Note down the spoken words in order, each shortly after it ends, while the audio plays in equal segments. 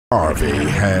Harvey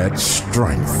had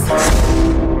strength,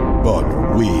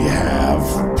 but we have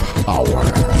power.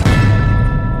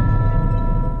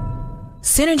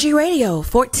 Synergy Radio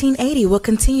 1480 will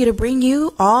continue to bring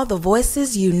you all the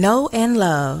voices you know and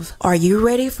love. Are you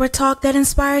ready for talk that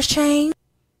inspires change?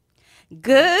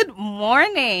 Good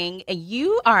morning.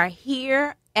 You are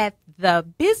here at the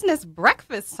Business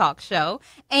Breakfast Talk Show,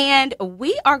 and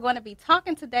we are going to be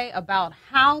talking today about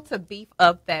how to beef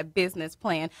up that business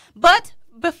plan. But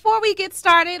before we get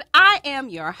started, I am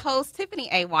your host, Tiffany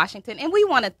A. Washington, and we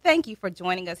want to thank you for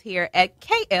joining us here at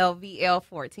KLVL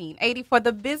 1480 for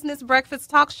the Business Breakfast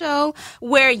Talk Show,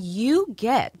 where you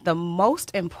get the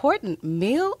most important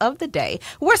meal of the day.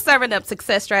 We're serving up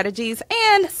success strategies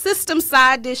and system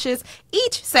side dishes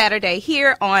each Saturday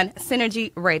here on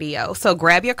Synergy Radio. So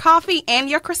grab your coffee and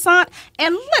your croissant,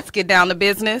 and let's get down to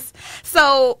business.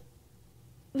 So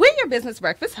we're your Business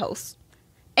Breakfast hosts.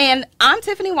 And I'm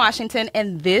Tiffany Washington,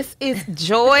 and this is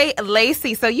Joy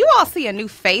Lacey. So you all see a new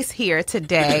face here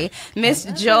today. Miss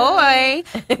Joy,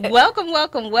 welcome,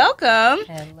 welcome, welcome.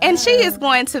 Hello. And she is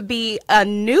going to be a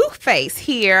new face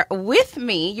here with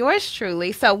me, yours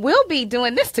truly. So we'll be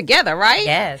doing this together, right?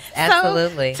 Yes,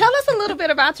 absolutely. So tell us a little bit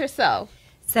about yourself.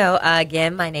 So,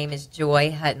 again, my name is Joy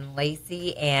Hutton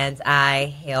Lacey, and I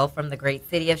hail from the great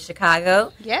city of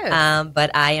Chicago. Yes.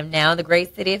 But I am now in the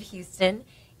great city of Houston.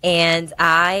 And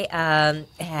I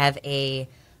have a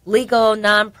legal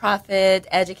nonprofit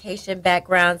education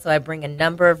background, so I bring a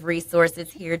number of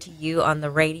resources here to you on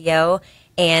the radio.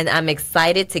 And I'm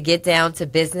excited to get down to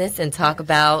business and talk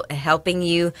about helping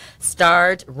you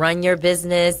start, run your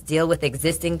business, deal with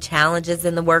existing challenges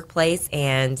in the workplace.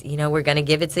 And, you know, we're going to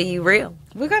give it to you real.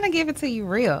 We're going to give it to you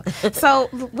real. So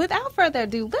without further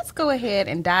ado, let's go ahead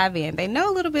and dive in. They know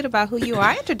a little bit about who you are.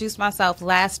 I introduced myself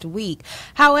last week.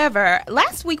 However,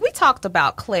 last week we talked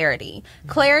about clarity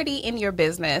in your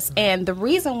business, and the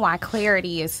reason why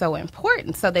clarity is so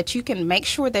important so that you can make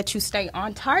sure that you stay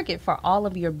on target for all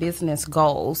of your business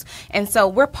goals. And so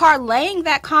we're parlaying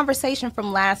that conversation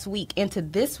from last week into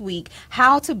this week,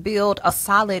 how to build a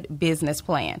solid business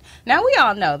plan. Now, we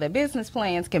all know that business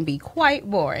plans can be quite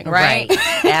boring, right?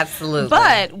 Absolutely.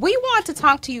 But we want to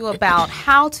talk to you about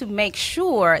how to make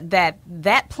sure that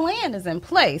that plan is in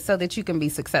place so that you can be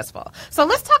successful. So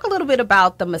let's talk a little bit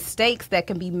about the mistakes that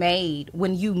can be made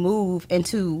when you move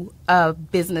into a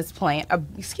business plan,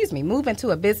 move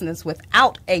into a business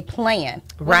without a plan.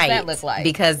 What does that look like?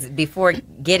 Because before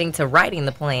getting to writing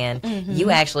the plan,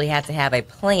 you actually have to have a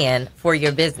plan for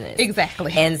your business.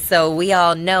 Exactly. And so we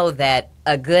all know that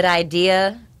a good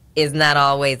idea is not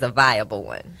always a viable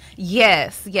one.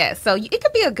 Yes. So it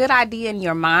could be a good idea in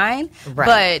your mind,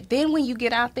 Right. but then when you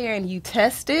get out there and you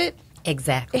test it,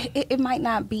 Exactly. it might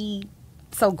not be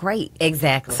so great.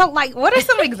 Exactly. So, like, what are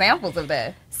some examples of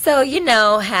that? So you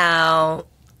know how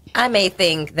I may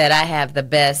think that I have the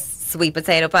best sweet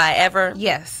potato pie ever?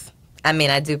 Yes. I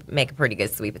mean, I do make a pretty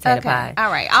good sweet potato pie.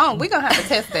 All right. We're going to have to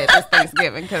test that this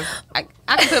Thanksgiving because I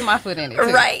can put my foot in it, too.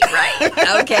 Right.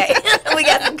 Okay. We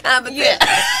got some competition.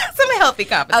 Some healthy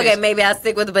competition. Okay, maybe I'll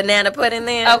stick with the banana pudding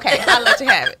then. Okay, I'll let you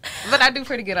have it. But I do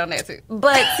pretty good on that, too.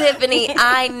 But, Tiffany,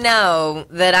 I know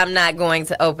that I'm not going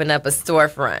to open up a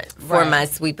storefront for Right. my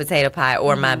sweet potato pie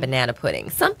or my banana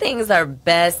pudding. Some things are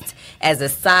best as a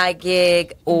side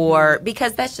gig or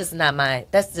because that's just not my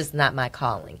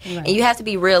calling. Right. And you have to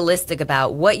be realistic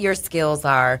about what your skills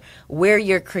are, where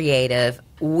you're creative,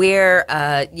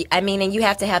 and you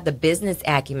have to have the business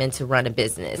acumen to run a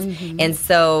business. And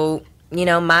so, you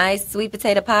know, my sweet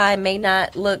potato pie may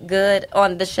not look good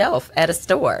on the shelf at a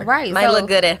store. Right. Might so- look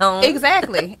good at home.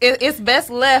 Exactly. It's best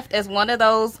left as one of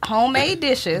those homemade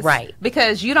dishes. Right.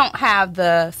 Because you don't have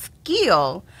the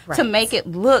skill to Right. make it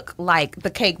look like the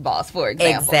Cake Boss, for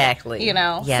example. Exactly. You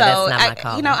know? Yeah, so that's not my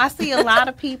calling. I see a lot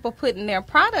of people putting their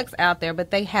products out there, but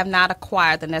they have not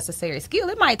acquired the necessary skill.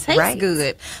 It might taste Right.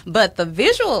 good, but the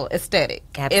visual aesthetic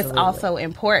is Absolutely. also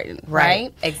important, Right.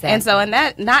 right? Exactly. And so, and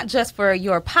that not just for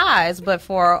your pies, but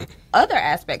for other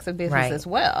aspects of business Right. as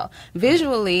well.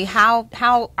 Visually,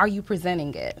 how are you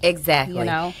presenting it? Exactly. You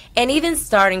know? And even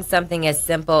starting something as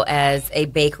simple as a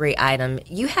bakery item,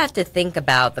 you have to think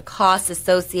about the costs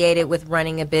associated with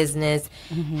running a business.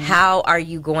 How are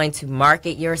you going to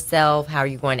market yourself? How are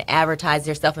you going to advertise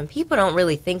yourself? And people don't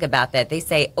really think about that. They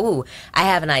say, oh, I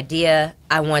have an idea.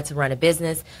 I want to run a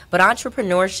business. But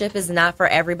entrepreneurship is not for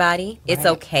everybody. It's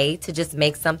okay to just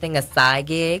make something a side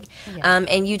gig.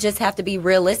 And you just have to be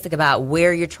realistic about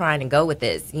where you're trying to go with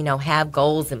this. You know, have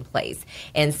goals in place.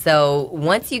 And so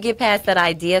once you get past that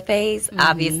idea phase,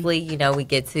 obviously, you know, we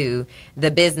get to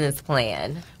the business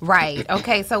plan. Right.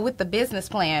 Okay. So with the business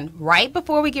plan, plan, right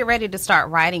before we get ready to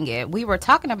start writing it, we were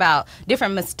talking about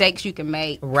different mistakes you can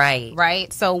make. Right.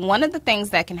 Right. So one of the things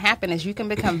that can happen is you can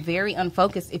become very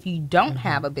unfocused if you don't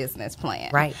have a business plan.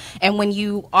 Right. And when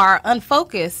you are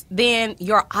unfocused, then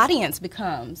your audience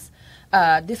becomes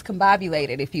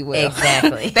discombobulated, if you will.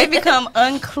 Exactly. They become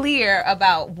unclear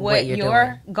about what you're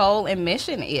your goal and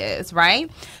mission is, right?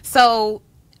 So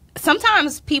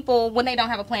sometimes people, when they don't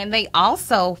have a plan, they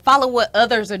also follow what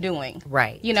others are doing.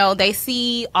 Right. You know, they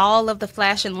see all of the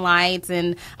flashing lights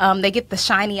and they get the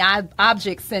shiny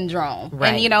object syndrome.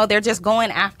 Right. And, you know, they're just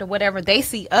going after whatever they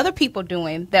see other people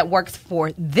doing that works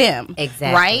for them.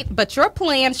 Exactly. Right? But your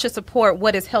plan should support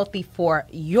what is healthy for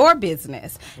your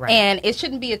business. Right. And it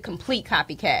shouldn't be a complete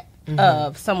copycat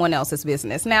of someone else's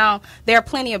business. Now, there are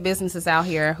plenty of businesses out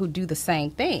here who do the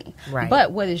same thing. Right.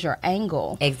 But what is your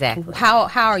angle? Exactly. How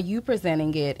are you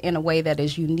presenting it in a way that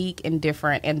is unique and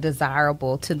different and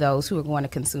desirable to those who are going to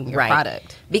consume your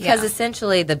product? Because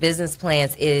essentially the business plan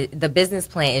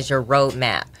is your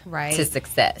roadmap to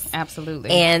success.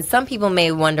 Absolutely. And some people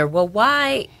may wonder, well,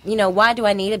 why do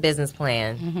I need a business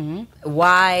plan?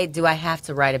 Why do I have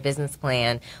to write a business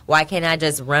plan? Why can't I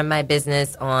just run my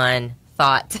business on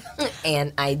thought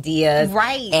and ideas?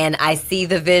 Right. And I see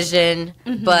the vision,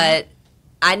 but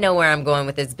I know where I'm going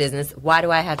with this business. Why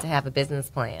do I have to have a business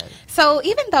plan? So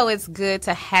even though it's good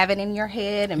to have it in your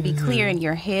head and be clear in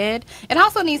your head, it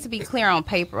also needs to be clear on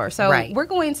paper. So we're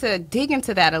going to dig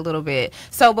into that a little bit.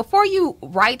 So before you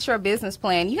write your business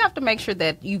plan, you have to make sure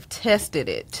that you've tested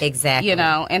it. Exactly. You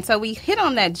know, and so we hit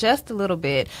on that just a little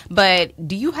bit. But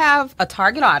do you have a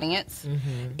target audience?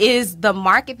 Is the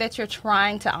market that you're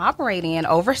trying to operate in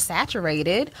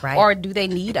oversaturated? Right. Or do they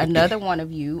need another one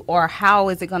of you? Or how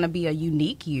is it going to be a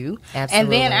unique you? Absolutely. And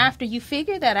then after you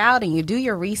figure that out and you do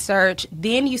your research,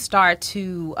 then you start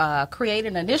to create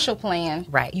an initial plan.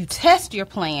 Right. You test your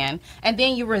plan, and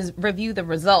then you review the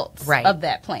results of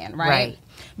that plan, right?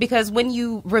 Because when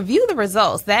you review the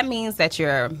results, that means that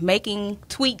you're making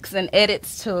tweaks and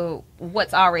edits to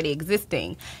what's already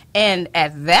existing. And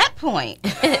at that point,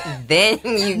 then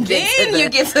you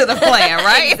get to the plan,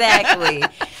 right? Exactly.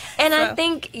 And I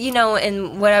think,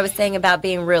 and what I was saying about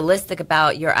being realistic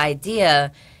about your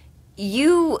idea,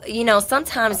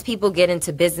 sometimes people get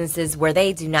into businesses where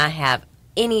they do not have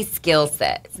any skill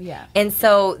sets. Yeah. And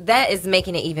so that is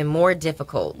making it even more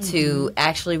difficult to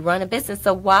actually run a business.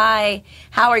 So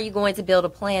how are you going to build a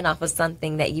plan off of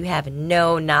something that you have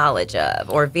no knowledge of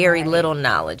or very little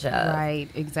knowledge of? Right,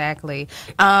 exactly.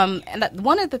 And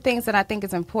one of the things that I think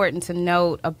is important to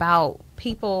note about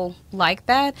people like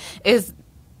that is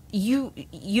you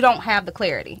don't have the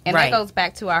clarity. And that goes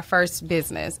back to our first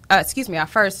our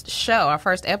first show, our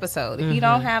first episode. If you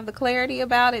don't have the clarity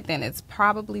about it, then it's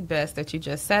probably best that you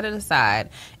just set it aside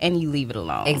and you leave it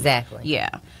alone. Exactly.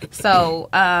 Yeah. So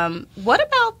what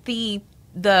about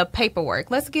the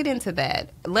paperwork? Let's get into that.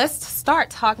 Let's start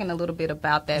talking a little bit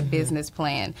about that business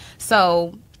plan.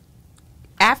 So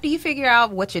after you figure out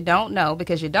what you don't know,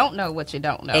 because you don't know what you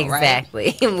don't know,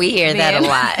 exactly. Right? We hear that a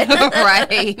lot.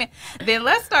 Right. Then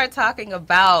let's start talking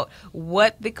about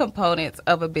what the components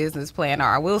of a business plan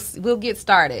are. We'll get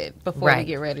started before we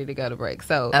get ready to go to break.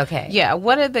 So,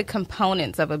 what are the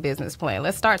components of a business plan?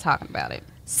 Let's start talking about it.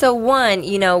 So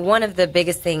one of the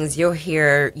biggest things you'll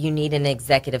hear, you need an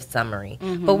executive summary.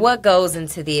 But what goes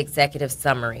into the executive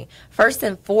summary? First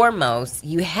and foremost,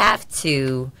 you have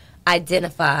to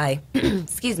identify,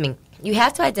 you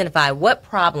have to identify what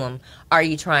problem are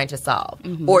you trying to solve,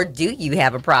 or do you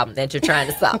have a problem that you're trying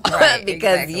to solve?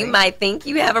 Because you might think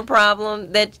you have a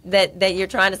problem that you're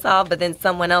trying to solve, but then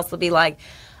someone else will be like,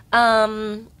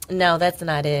 no, that's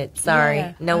not it.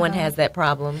 Sorry. No one has that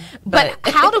problem. But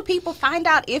how do people find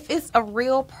out if it's a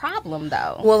real problem,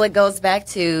 though? Well, it goes back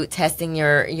to testing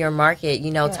your market,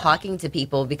 talking to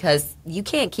people, because you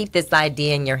can't keep this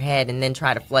idea in your head and then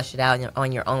try to flush it out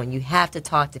on your own. You have to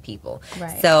talk to people.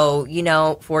 Right. So,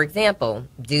 for example,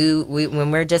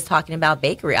 when we're just talking about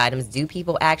bakery items, do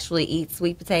people actually eat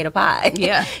sweet potato pie?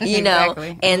 Yeah,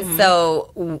 exactly. And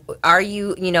so are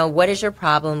you, what is your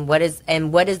problem? What is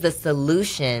the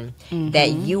solution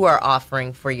that you are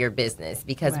offering for your business?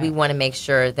 Because we want to make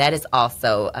sure that is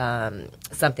also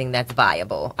something that's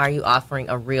viable. Are you offering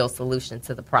a real solution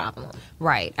to the problem?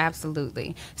 Right,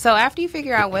 absolutely. So after you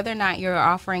figure out whether or not you're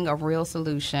offering a real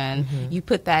solution, you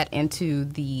put that into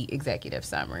the executive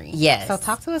summary. Yes. So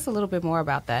talk to us a little bit more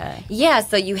about that. Yeah,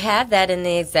 so you have that in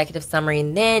the executive summary,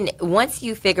 and then once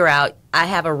you figure out I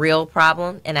have a real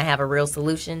problem and I have a real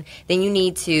solution, then you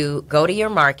need to go to your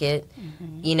market.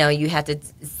 You know, you have to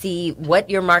see what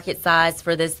your market size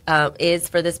for this is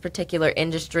for this particular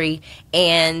industry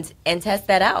and test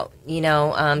that out. You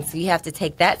know, so you have to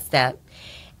take that step.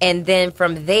 And then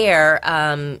from there,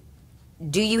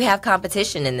 do you have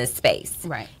competition in this space?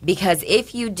 Right. Because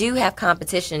if you do have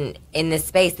competition in this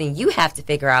space, then you have to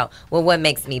figure out, well, what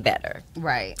makes me better?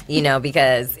 Right. You know,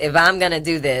 because if I'm going to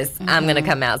do this, I'm going to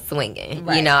come out swinging.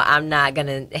 Right. You know, I'm not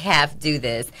going to have to do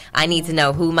this. I need to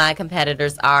know who my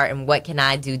competitors are and what can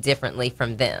I do differently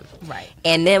from them. Right.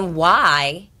 And then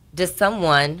why does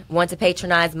someone want to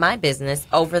patronize my business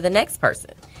over the next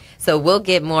person? So we'll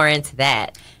get more into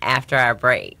that after our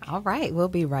break. All right. We'll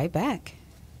be right back.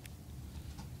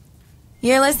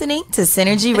 You're listening to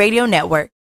Synergy Radio Network.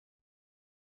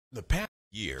 The past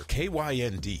year,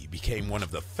 KYND became one of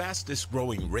the fastest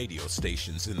growing radio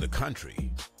stations in the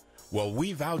country. Well,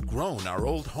 we've outgrown our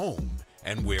old home,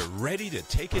 and we're ready to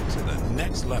take it to the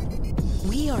next level.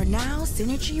 We are now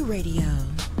Synergy Radio.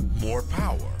 More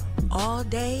power. All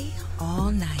day, all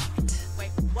night.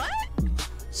 Wait, what?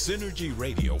 Synergy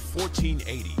Radio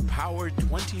 1480, powered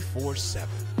 24/7.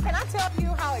 Can I tell you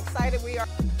how excited we are?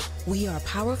 We are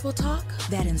powerful talk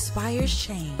that inspires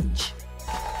change.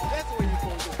 That's what you're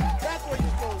supposed to do. That's what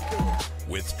you're supposed to do.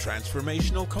 With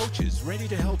transformational coaches ready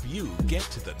to help you get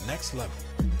to the next level.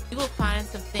 You will find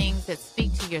some things that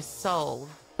speak to your soul.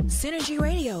 Synergy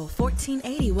Radio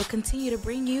 1480 will continue to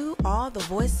bring you all the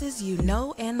voices you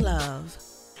know and love.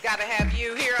 Gotta have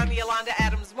you here on the Yolanda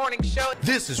Adams Morning Show.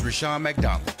 This is Rashawn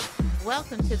McDonald.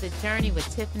 Welcome to the journey with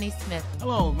Tiffany Smith.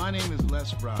 Hello, my name is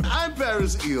Les Brown. I'm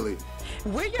Paris Ely.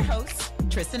 We're your hosts,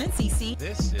 Tristan and Cece.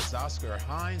 This is Oscar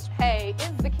Hines. Hey,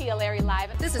 it's Zakia Larry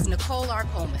Live. This is Nicole R.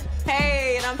 Coleman.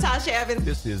 Hey, and I'm Tasha Evans.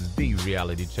 This is the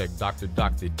reality check, Dr.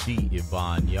 D.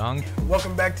 Yvonne Young.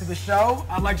 Welcome back to the show.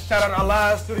 I'd like to shout out our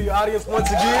live studio audience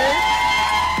once again.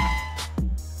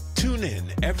 Tune in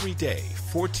every day,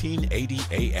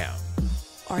 1480 a.m.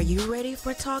 Are you ready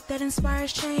for talk that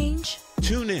inspires change?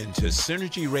 Tune in to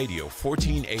Synergy Radio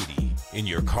 1480 in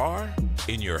your car,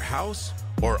 in your house,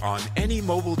 or on any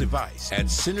mobile device at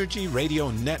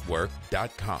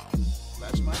synergyradionetwork.com.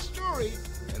 That's my story,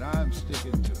 and I'm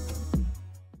sticking to it.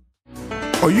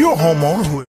 Are you a homeowner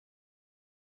who...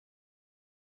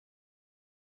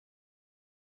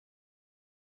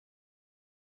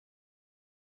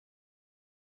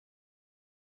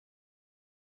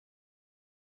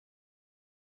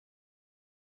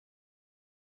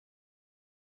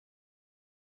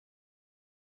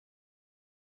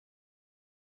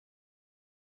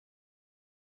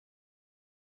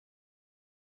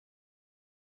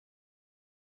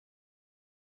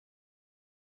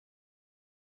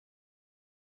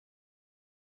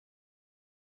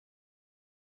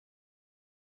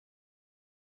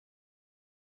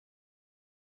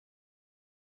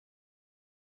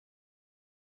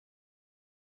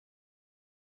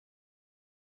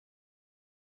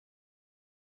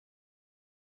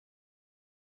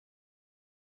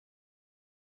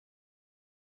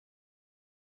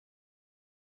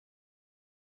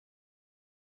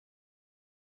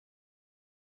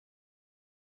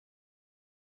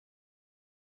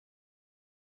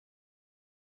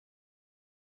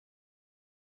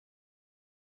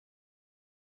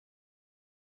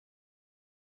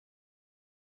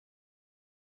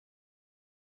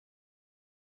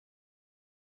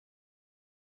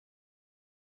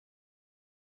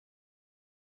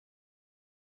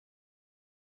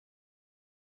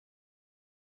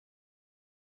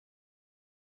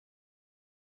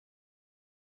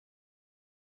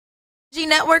 Synergy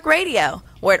Network Radio,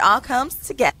 where it all comes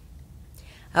together.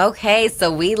 Okay, so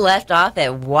we left off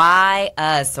at why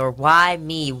us or why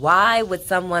me? Why would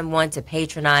someone want to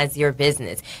patronize your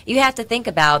business? You have to think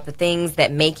about the things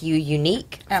that make you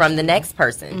unique from the next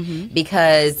person,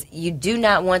 because you do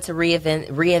not want to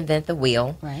reinvent the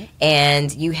wheel, Right.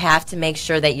 And you have to make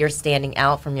sure that you're standing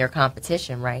out from your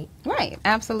competition, right? Right,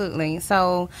 absolutely.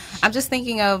 So I'm just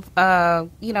thinking of,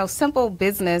 simple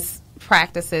business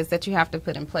practices that you have to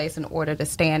put in place in order to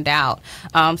stand out.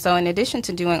 So in addition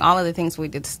to doing all of the things we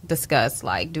discussed,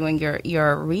 like doing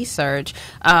your research,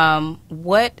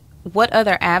 what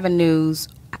other avenues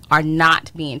are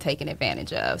not being taken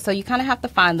advantage of? So you kind of have to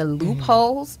find the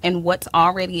loopholes in what's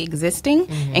already existing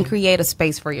and create a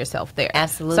space for yourself there.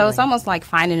 Absolutely. So it's almost like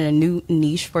finding a new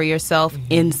niche for yourself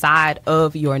inside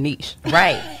of your niche.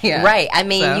 Right. Yeah. Right. I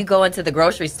mean, So- you go into the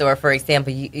grocery store, for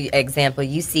example,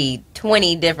 you see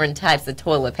 20 different types of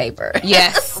toilet paper.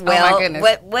 Yes. Well, oh my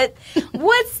goodness.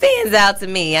 What stands out to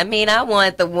me? I mean, I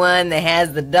want the one that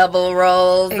has the double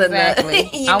rolls. Exactly.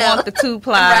 And I want the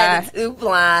 2-ply. Right, the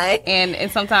 2-ply.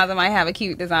 And sometimes I might have a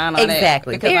cute design on it.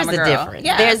 Exactly. There's a difference.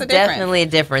 Yeah, there's definitely a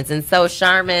difference. And so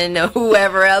Charmin or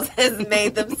whoever else has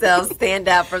made themselves stand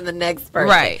out from the next person.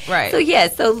 Right. So, yeah,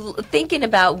 so thinking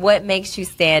about what makes you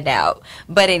stand out.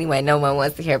 But anyway, no one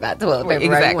wants to hear about toilet paper. Exactly.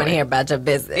 Right? You want to hear about your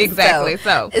business. Exactly.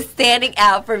 So standing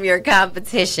out from your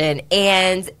competition.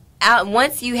 And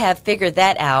once you have figured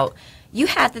that out, you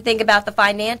have to think about the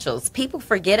financials. People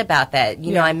forget about that.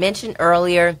 You know, I mentioned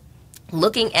earlier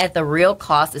looking at the real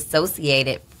costs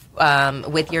associated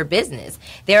with your business.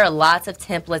 There are lots of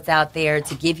templates out there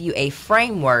to give you a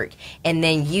framework, and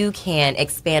then you can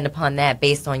expand upon that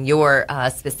based on your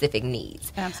specific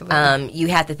needs. Absolutely. You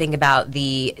have to think about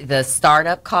the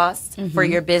startup costs for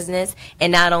your business,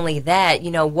 and not only that,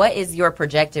 you know, what is your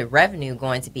projected revenue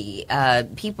going to be?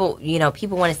 People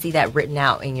want to see that written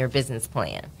out in your business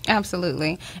plan.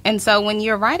 Absolutely. And so when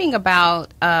you're writing about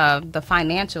the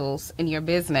financials in your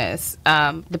business,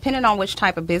 depending on which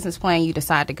type of business plan you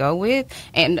decide to go with,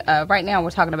 and right now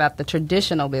we're talking about the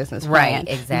traditional business plan. Right,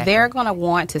 exactly. They're going to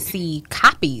want to see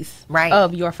copies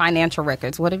of your financial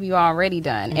records. What have you already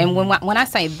done? And when I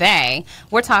say they,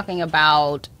 we're talking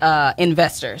about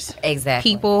investors.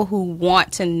 Exactly. People who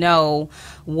want to know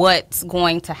what's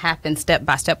going to happen step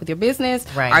by step with your business.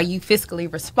 Right. Are you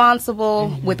fiscally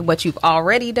responsible with what you've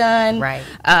already done? Right.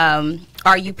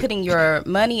 Are you putting your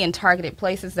money in targeted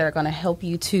places that are going to help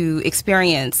you to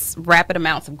experience rapid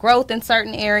amounts of growth in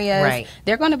certain areas? Right.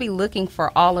 They're going to be looking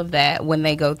for all of that when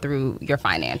they go through your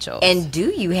financials. And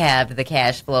do you have the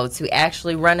cash flow to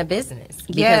actually run a business?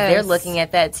 Because they're looking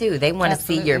at that too. They want to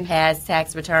see your past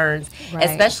tax returns,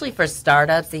 especially for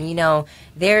startups. And, you know,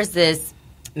 there's this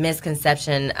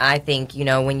misconception, I think, you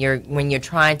know, when you're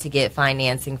trying to get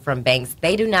financing from banks,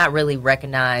 they do not really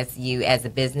recognize you as a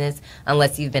business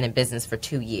unless you've been in business for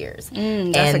 2 years.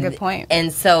 That's a good point.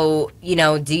 And so, you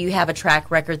know, do you have a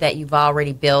track record that you've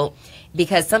already built?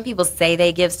 Because some people say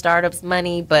they give startups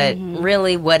money, but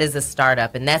really, what is a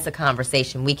startup? And that's a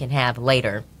conversation we can have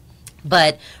later.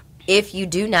 But if you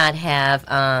do not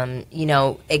have, you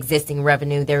know, existing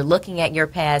revenue, they're looking at your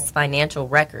past financial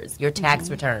records, your tax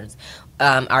returns.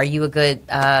 Are you a good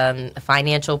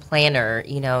financial planner?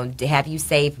 You know, have you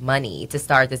saved money to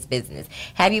start this business?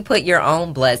 Have you put your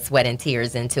own blood, sweat, and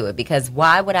tears into it? Because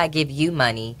why would I give you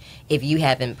money if you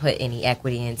haven't put any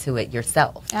equity into it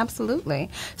yourself? Absolutely.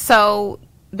 So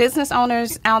business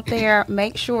owners out there,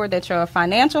 make sure that your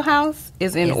financial house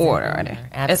is in order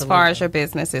as far as your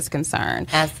business is concerned.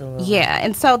 Absolutely. Yeah.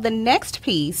 And so the next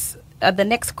piece, the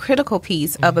next critical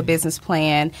piece of a business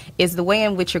plan is the way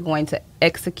in which you're going to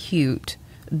execute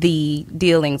the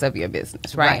dealings of your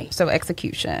business, right? So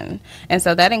execution. And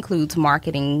so that includes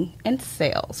marketing and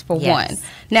sales, for one.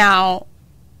 Now,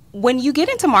 when you get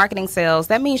into marketing sales,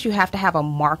 that means you have to have a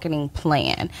marketing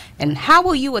plan. And how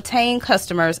will you attain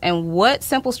customers, and what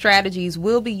simple strategies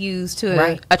will be used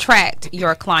to attract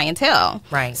your clientele?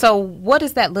 Right. So what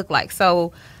does that look like?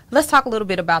 So let's talk a little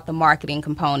bit about the marketing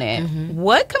component.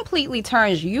 What completely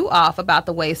turns you off about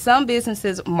the way some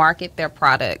businesses market their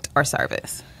product or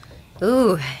service?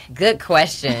 Ooh, good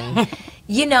question.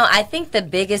 You know, I think the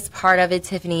biggest part of it,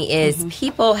 Tiffany, is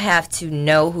people have to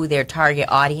know who their target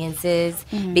audience is,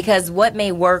 because what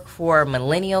may work for a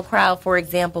millennial crowd, for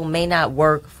example, may not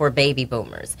work for baby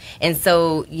boomers. And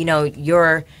so, you know,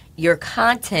 your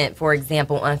content, for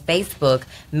example, on Facebook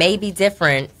may be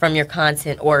different from your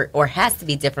content, or has to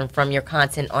be different from your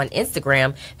content on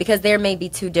Instagram, because there may be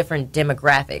two different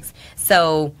demographics.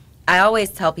 So I always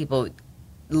tell people,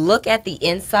 look at the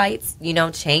insights, you know,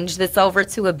 change this over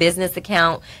to a business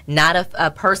account, not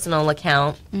a personal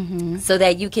account, so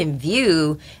that you can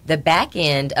view the back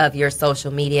end of your social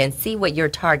media and see what your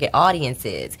target audience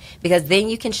is, because then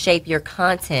you can shape your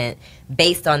content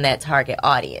based on that target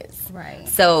audience. Right.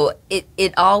 So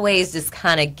it always just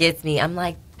kind of gets me, I'm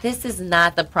like, this is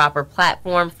not the proper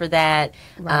platform for that.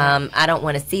 I don't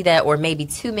want to see that, or maybe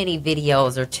too many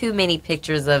videos or too many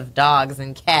pictures of dogs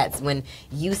and cats when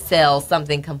you sell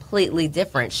something completely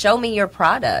different. Show me your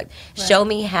product. Show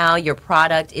me how your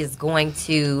product is going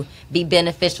to be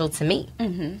beneficial to me.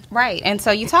 Right. And so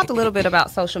you talked a little bit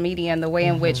about social media and the way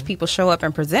in which people show up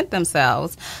and present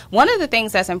themselves. One of the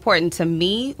things that's important to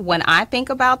me when I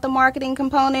think about the marketing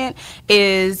component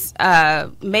is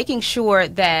making sure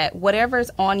that whatever's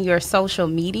on your social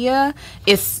media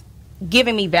is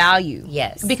giving me value.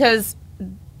 Yes. Because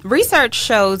research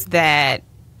shows that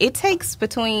it takes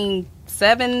between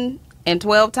 7 and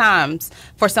 12 times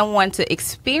for someone to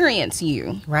experience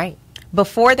you. Right.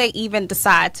 before they even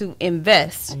decide to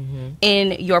invest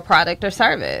in your product or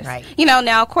service. Right. You know,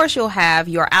 now of course you'll have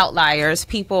your outliers,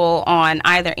 people on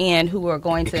either end who are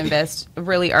going to invest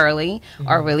really early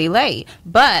or really late.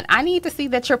 But I need to see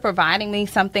that you're providing me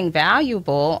something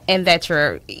valuable, and that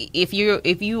if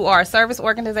you are a service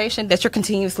organization, that you're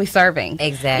continuously serving.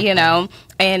 Exactly. You know,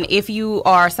 and if you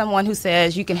are someone who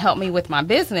says you can help me with my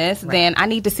business, then I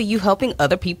need to see you helping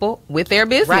other people with their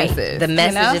businesses. Right. The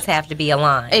messages have to be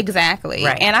aligned. Exactly.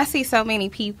 Right. And I see so many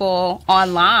people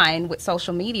online with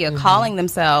social media calling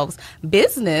themselves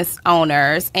business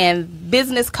owners and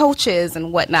business coaches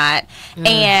and whatnot,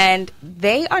 and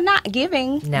they are not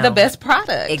giving the best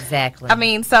product. Exactly. I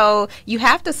mean, so you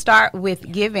have to start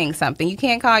with giving something. You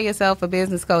can't call yourself a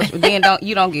business coach, but then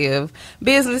you don't give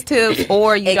business tips,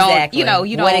 or you don't, you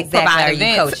don't provide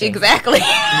events. Coaching? Exactly.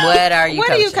 What are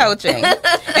you coaching?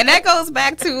 And that goes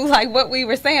back to like what we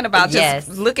were saying about just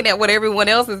looking at what everyone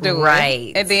else is doing,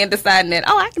 right, and then deciding that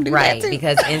I can do that too.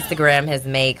 Because Instagram has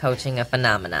made coaching a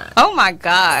phenomenon. Oh my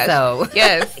God! So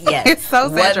yes, it's so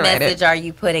saturated. What message are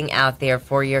you putting out there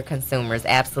for your consumers?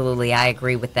 Absolutely, I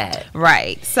agree with that.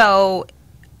 Right. So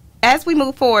as we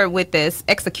move forward with this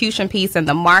execution piece and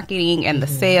the marketing and the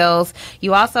sales,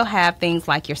 you also have things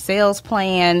like your sales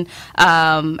plan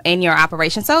and your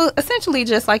operation. So essentially,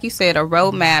 just like you said, a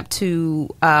roadmap to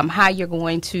how you're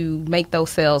going to make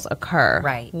those sales occur.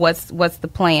 Right. What's the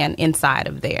plan inside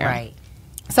of there? Right.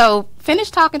 So finish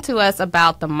talking to us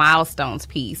about the milestones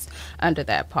piece under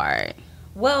that part.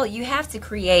 Well, you have to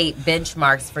create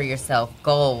benchmarks for yourself,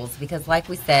 goals, because like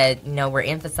we said, we're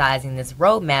emphasizing this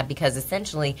roadmap because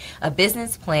essentially a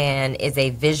business plan is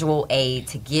a visual aid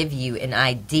to give you an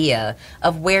idea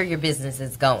of where your business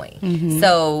is going.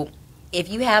 So if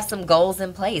you have some goals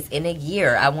in place in a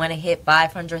year, I want to hit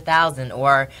 500,000,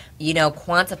 or,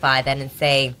 quantify that and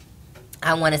say,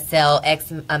 I want to sell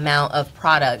X amount of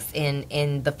products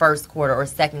in the first quarter or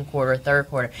second quarter or third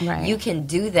quarter. Right. You can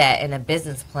do that in a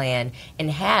business plan and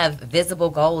have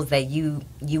visible goals that you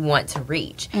want to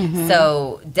reach.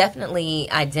 So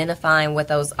definitely identifying what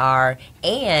those are,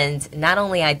 and not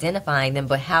only identifying them,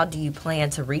 but how do you plan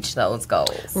to reach those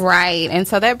goals? Right. And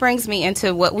so that brings me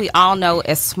into what we all know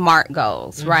as SMART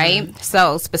goals, right?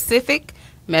 So specific,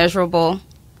 measurable,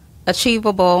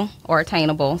 achievable or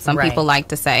attainable, some people like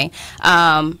to say,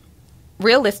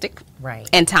 realistic,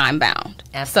 and time bound.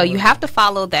 So you have to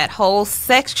follow that whole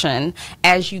section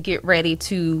as you get ready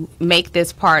to make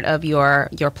this part of your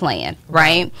plan,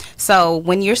 right? So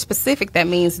when you're specific, that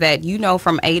means that you know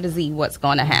from A to Z what's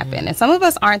going to happen. And some of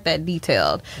us aren't that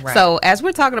detailed. So as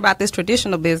we're talking about this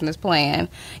traditional business plan,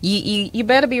 you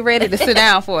better be ready to sit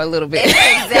down for a little bit.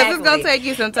 Because it's going to take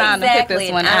you some time to put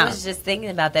this one out. I was just thinking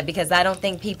about that because I don't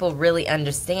think people really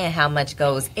understand how much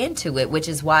goes into it, which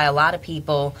is why a lot of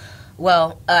people...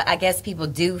 Well, I guess people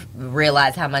do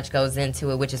realize how much goes into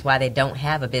it, which is why they don't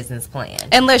have a business plan.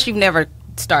 Unless you've never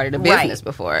started a business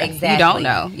before. Exactly. You don't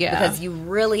know. Because you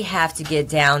really have to get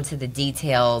down to the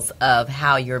details of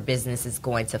how your business is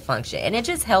going to function. And it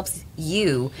just helps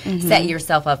you set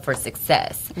yourself up for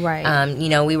success. Right.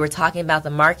 We were talking about the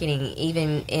marketing,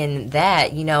 even in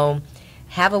that,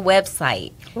 have a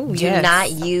website. Ooh, do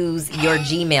not use your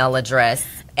Gmail address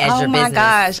as your business. Oh my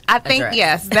gosh. I think,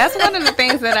 address. that's one of the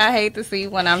things that I hate to see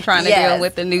when I'm trying to deal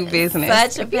with the new business.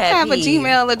 Such a if you have a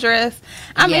Gmail address,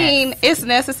 I mean, it's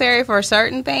necessary for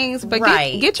certain things, but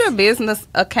get your business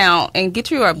account and get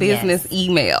your business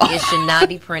email. It should not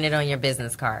be printed on your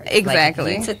business card. Exactly.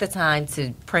 Like if you took the time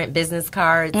to print business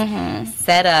cards,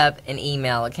 set up an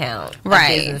email account, a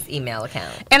business email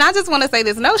account. And I just want to say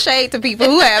there's no shade to people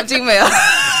who have Gmail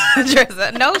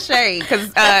addresses. No shade,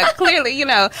 because clearly,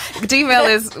 Gmail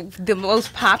is the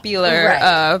most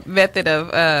popular method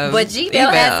of but Gmail email.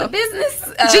 has a business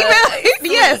Gmail,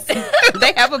 yes,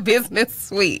 they have a business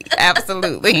suite.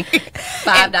 Absolutely.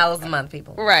 $5 a month,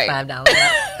 people. Right. $5 a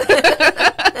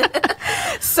month.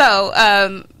 So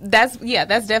that's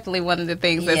definitely one of the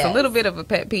things that's a little bit of a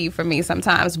pet peeve for me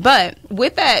sometimes. But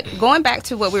with that, going back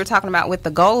to what we were talking about with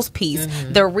the goals piece,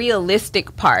 the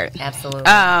realistic part, absolutely,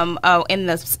 in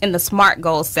the SMART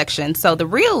goals section. So the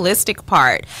realistic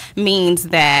part means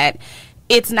that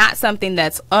it's not something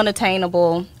that's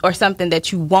unattainable or something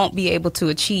that you won't be able to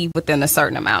achieve within a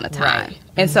certain amount of time.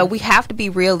 And so we have to be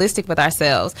realistic with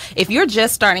ourselves. If you're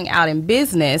just starting out in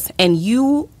business and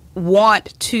you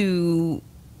want to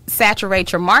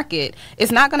saturate your market,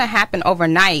 it's not going to happen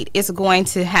overnight. It's going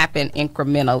to happen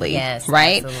incrementally. Yes,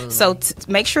 right? Absolutely. So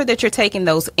make sure that you're taking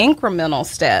those incremental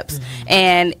steps.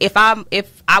 And if I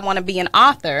want to be an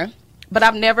author, but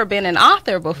I've never been an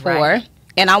author before,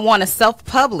 and I want to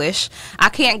self-publish, I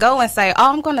can't go and say,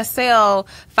 "Oh, I'm going to sell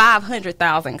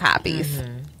 500,000 copies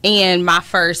in my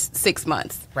first 6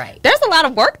 months." Right. There's a lot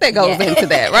of work that goes into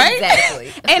that, right?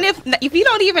 Exactly. And if you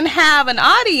don't even have an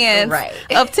audience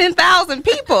of 10,000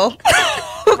 people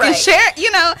who can share,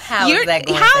 how is that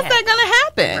going to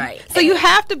happen? Right. So you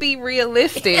have to be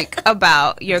realistic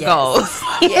about your goals.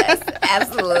 Yes,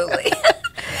 absolutely.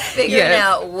 Figuring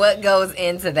out what goes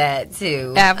into that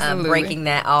too. Absolutely. Breaking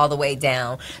that all the way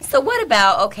down. So what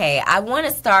about, okay, I want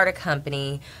to start a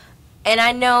company. And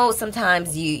I know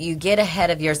sometimes you get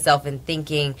ahead of yourself in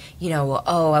thinking, well,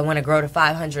 I want to grow to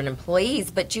 500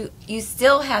 employees, but you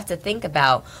still have to think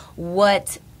about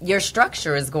what your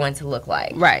structure is going to look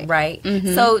like. Right?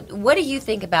 Mm-hmm. So what do you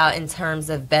think about in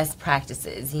terms of best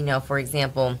practices? For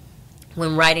example,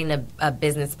 when writing a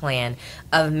business plan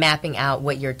of mapping out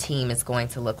what your team is going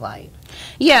to look like?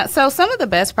 Yeah, so some of the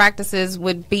best practices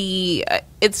would be,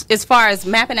 it's as far as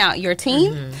mapping out your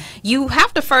team, you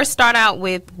have to first start out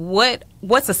with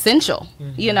what's essential.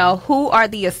 Who are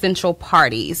the essential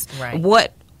parties?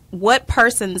 Right. What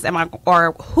persons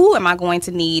who am I going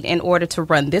to need in order to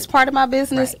run this part of my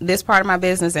business, this part of my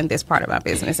business, and this part of my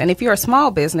business? And if you're a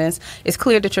small business, it's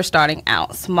clear that you're starting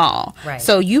out small. Right.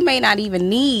 So you may not even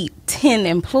need 10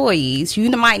 employees. You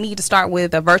might need to start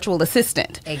with a virtual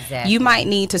assistant. Exactly. You might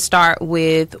need to start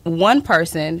with one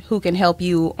person who can help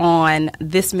you on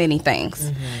this many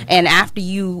things. And after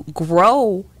you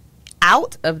grow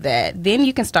out of that, then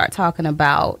you can start talking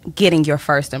about getting your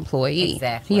first employee.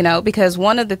 Exactly. Because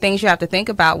one of the things you have to think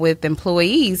about with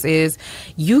employees is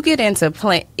you get into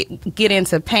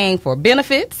paying for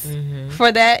benefits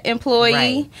for that employee.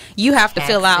 Right. You have to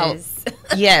fill out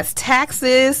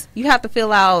taxes. You have to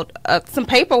fill out some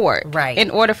paperwork in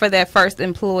order for that first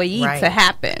employee to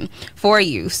happen for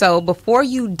you. So before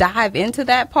you dive into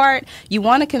that part, you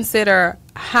want to consider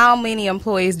how many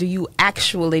employees do you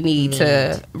actually need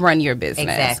to run your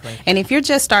business. Exactly. And if you're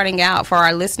just starting out, for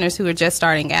our listeners who are just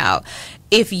starting out,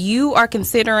 if you are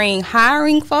considering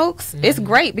hiring folks, it's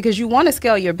great because you want to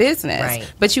scale your business,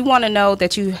 but you want to know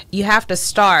that you have to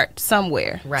start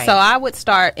somewhere. Right. So I would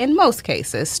in most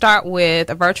cases, start with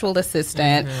a virtual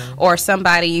assistant or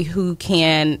somebody who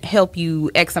can help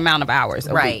you X amount of hours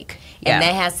a week. And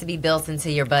that has to be built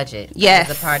into your budget. Yes.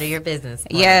 As a part of your business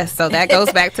plan. Yes. So that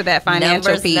goes back to that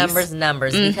financial piece.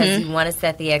 Numbers. Because you want to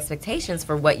set the expectations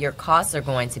for what your costs are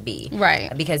going to be.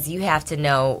 Right. Because you have to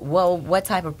know, well, what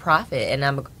type of profit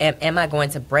am I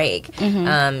going to break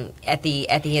at the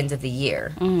end of the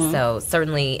year. So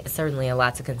certainly a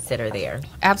lot to consider there.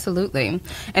 Absolutely.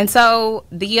 And so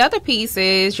the other piece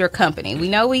is your company. We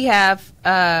know we have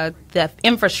the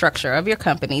infrastructure of your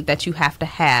company that you have to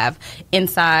have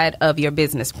inside of your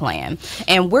business plan.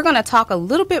 And we're going to talk a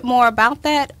little bit more about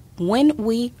that when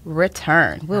we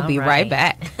return. We'll be right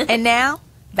back. And now,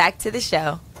 back to the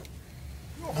show.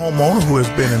 Homeowner who has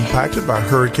been impacted by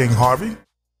Hurricane Harvey.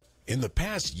 In the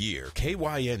past year,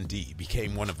 KYND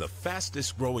became one of the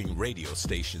fastest growing radio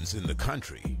stations in the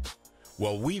country.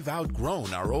 Well, we've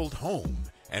outgrown our old home,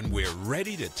 and we're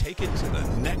ready to take it to the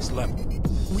next level.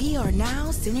 We are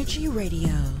now Synergy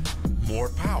Radio. More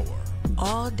power.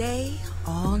 All day,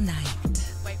 all night.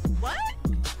 Wait, what?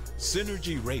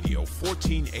 Synergy Radio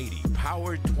 1480,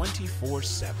 powered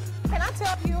 24/7. Can I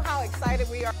tell you how excited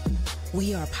we are?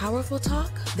 We are powerful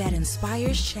talk that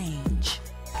inspires change.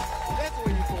 That's what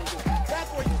you're supposed to do.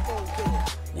 That's what you're supposed to do.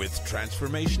 With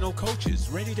transformational coaches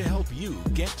ready to help you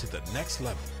get to the next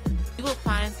level. You will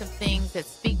find some things that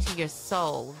speak to your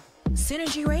soul.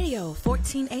 Synergy Radio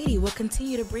 1480 will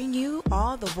continue to bring you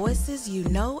all the voices you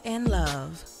know and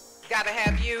love. Got to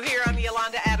have you here on the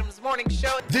Yolanda Adams Morning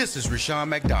Show. This is Rashawn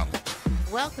McDonald.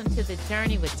 Welcome to the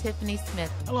journey with Tiffany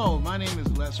Smith. Hello, my name is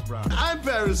Les Brown. I'm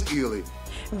Paris Ely.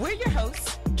 We're your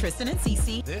hosts, Tristan and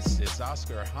Cece. This is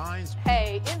Oscar Hines.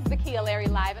 Hey, it's Zakia Larry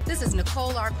Live. This is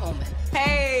Nicole R. Coleman.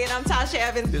 Hey, and I'm Tasha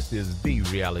Evans. This is the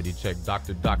reality check,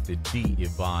 Dr. D.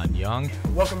 Yvonne Young.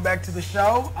 Welcome back to the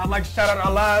show. I'd like to shout out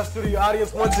our live studio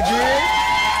audience once again.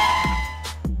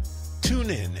 Tune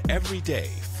in every day,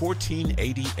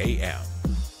 1480 a.m.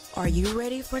 Are you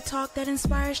ready for talk that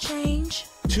inspires change?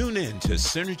 Tune in to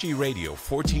Synergy Radio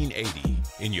 1480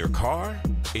 in your car,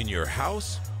 in your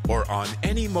house, or on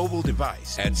any mobile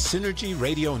device at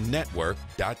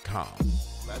synergyradionetwork.com.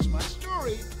 That's my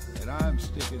story, and I'm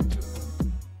sticking to it.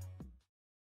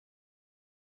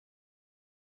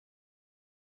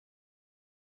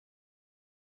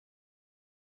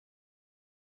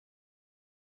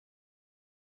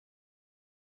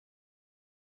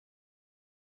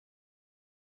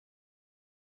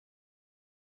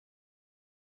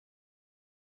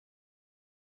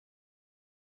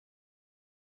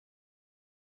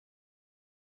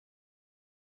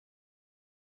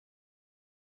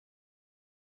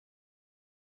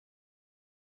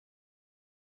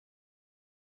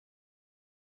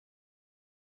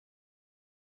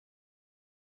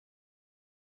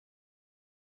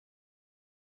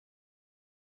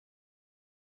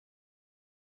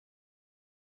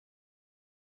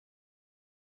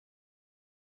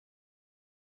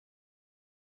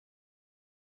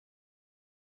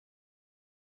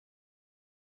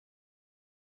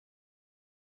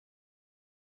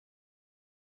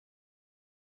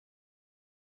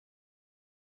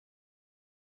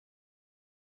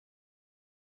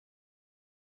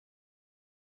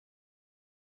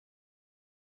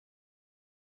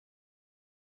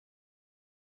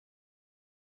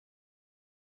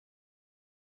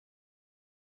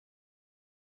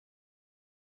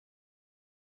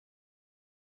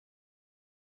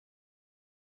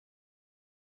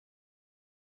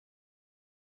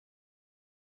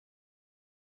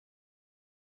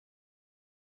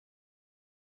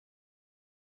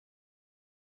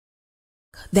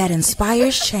 that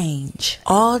inspires change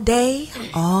all day,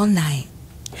 all night.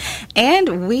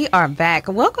 And we are back.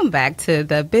 Welcome back to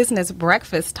the Business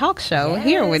Breakfast Talk Show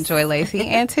here with Joy Lacey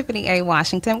and Tiffany A.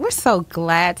 Washington. We're so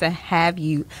glad to have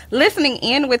you listening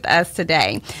in with us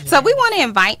today. So we want to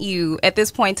invite you at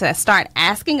this point to start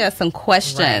asking us some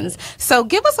questions. So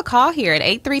give us a call here at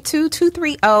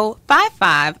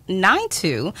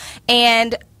 832-230-5592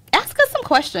 and ask us some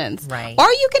questions. Or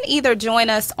you can either join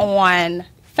us on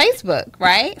Facebook,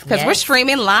 right? Because we're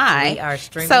streaming live. We are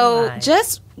streaming So live.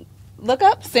 just look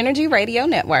up Synergy Radio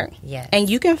Network, and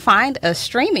you can find us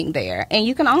streaming there. And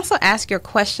you can also ask your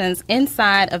questions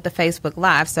inside of the Facebook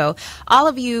Live. So all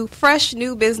of you fresh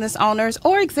new business owners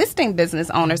or existing business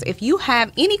owners, if you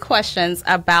have any questions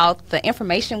about the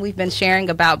information we've been sharing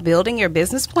about building your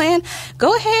business plan,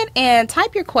 go ahead and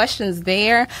type your questions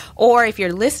there. Or if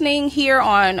you're listening here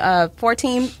on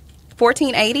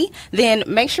 1480, then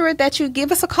make sure that you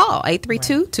give us a call,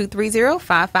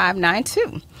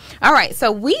 832-230-5592. All right,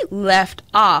 so we left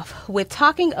off with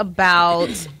talking about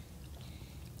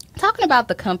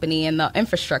the company and the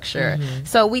infrastructure.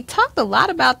 So we talked a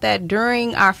lot about that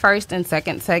during our first and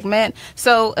second segment.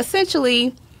 So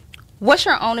essentially, what's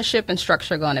your ownership and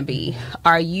structure going to be?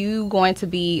 Are you going to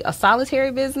be a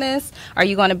solitary business? Are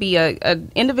you going to be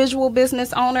an individual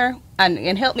business owner?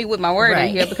 And help me with my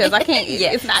wording here because I can't.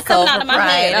 It's not coming out of my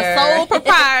head. A sole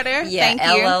proprietor. Thank you.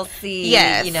 LLC.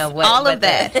 Yes. You know all of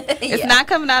that. It's not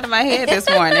coming out of my head this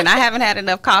morning. I haven't had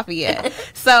enough coffee yet.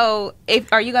 So,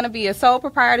 are you going to be a sole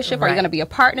proprietorship? Are you going to be a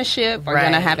partnership? Are you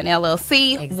going to have an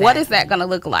LLC? Exactly. What is that going to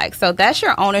look like? So that's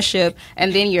your ownership,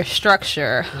 and then your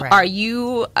structure. Are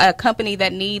you a company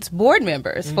that needs board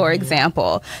members, for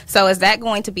example? So is that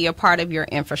going to be a part of your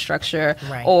infrastructure,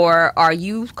 or are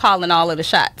you calling all of the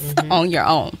shots on your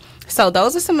own? So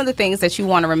those are some of the things that you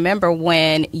want to remember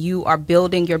when you are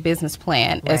building your business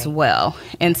plan as well.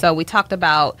 And so we talked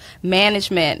about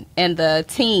management and the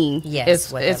team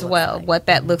as well, what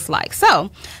that looks like.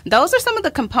 So those are some of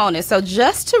the components. So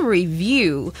just to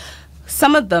review,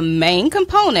 some of the main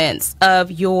components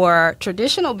of your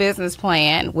traditional business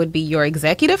plan would be your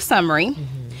executive summary.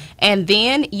 And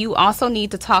then you also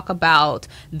need to talk about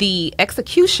the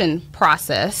execution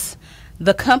process,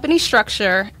 the company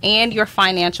structure, and your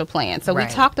financial plan. So we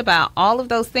talked about all of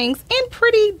those things in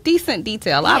pretty decent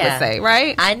detail, I would say,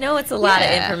 right? I know it's a lot of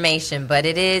information, but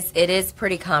it is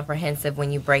pretty comprehensive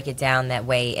when you break it down that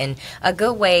way. And a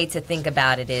good way to think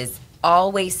about it is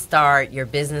always start your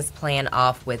business plan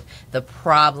off with the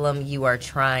problem you are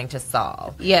trying to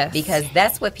solve. Yes. Because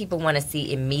that's what people want to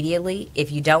see immediately.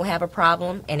 If you don't have a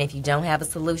problem and if you don't have a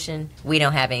solution, we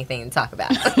don't have anything to talk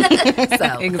about. So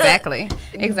Exactly.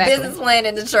 Business plan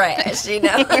in the trash, you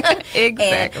know.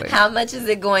 Exactly. And how much is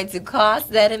it going to cost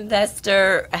that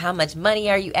investor? How much money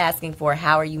are you asking for?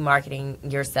 How are you marketing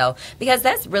yourself? Because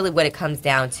that's really what it comes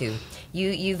down to.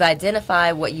 You've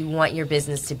identified what you want your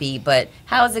business to be, but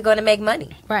how is it going to make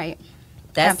money? Right.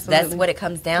 That's what it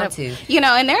comes down to. You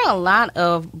know, and there are a lot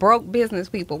of broke business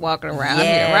people walking around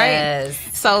here, right?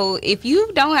 So if you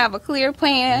don't have a clear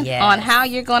plan on how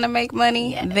you're going to make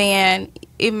money, then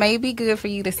it may be good for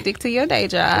you to stick to your day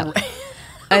job.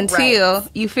 Until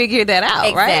you figure that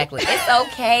out, right? Exactly. It's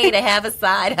okay to have a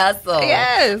side hustle.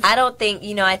 Yes. I don't think,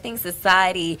 I think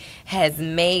society has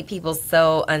made people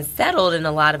so unsettled in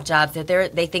a lot of jobs that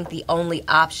they think the only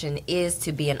option is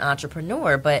to be an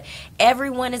entrepreneur. But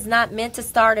everyone is not meant to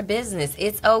start a business.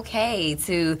 It's okay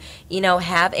to,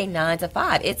 have a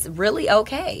 9-to-5. It's really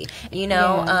okay,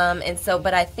 and so,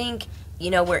 but I think,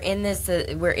 we're in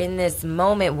this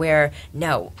moment where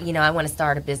I want to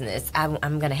start a business. I'm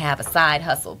going to have a side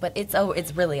hustle, but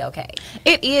it's really okay.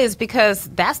 It is, because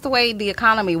that's the way the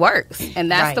economy works,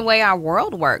 and that's the way our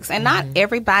world works. And not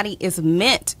everybody is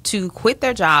meant to quit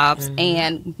their jobs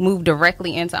and move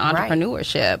directly into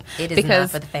entrepreneurship. It is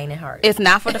not for the faint of heart. It's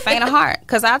not for the faint of heart,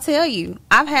 because I'll tell you,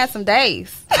 I've had some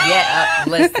days.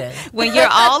 Listen. When you're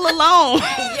all alone.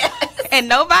 And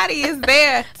nobody is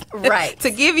there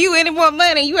to give you any more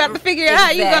money. You have to figure out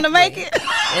how you're going to make it.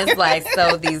 It's like,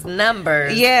 so these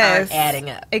numbers aren't adding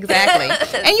up. Exactly.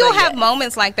 And you'll have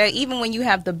moments like that even when you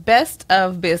have the best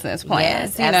of business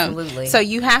plans. Yes, absolutely. So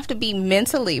you have to be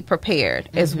mentally prepared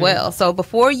as well. So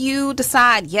before you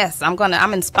decide, yes,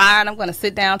 I'm inspired, I'm going to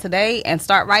sit down today and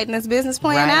start writing this business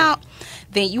plan out,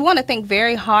 then you want to think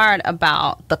very hard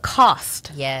about the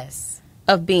cost.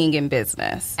 Of being in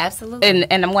business. Absolutely.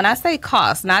 And when I say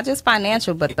cost, not just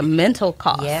financial, but the mental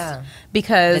cost.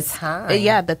 Because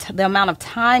the amount of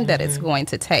time that it's going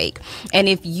to take. And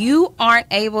if you aren't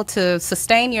able to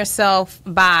sustain yourself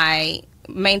by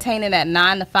maintaining that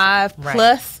 9-to-5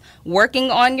 plus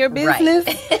working on your business,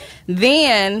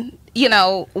 then you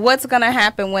know, what's going to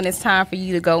happen when it's time for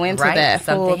you to go into that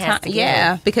full time?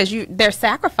 Yeah, because there's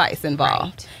sacrifice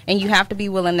involved, and you have to be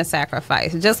willing to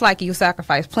sacrifice, just like you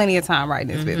sacrifice plenty of time writing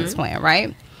this business plan,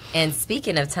 right? And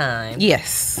speaking of time,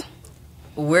 yes,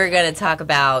 we're going to talk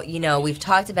about, you know, we've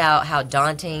talked about how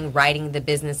daunting writing the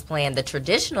business plan, the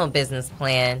traditional business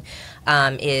plan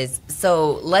is.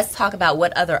 So let's talk about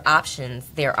what other options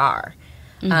there are.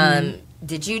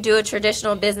 Did you do a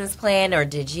traditional business plan, or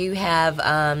did you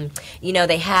have, you know,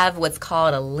 they have what's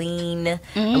called a lean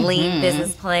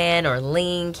business plan or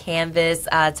lean canvas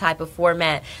type of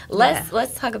format.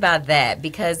 Let's talk about that,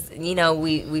 because, you know,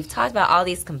 we've talked about all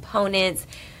these components.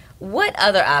 What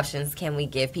other options can we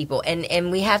give people? And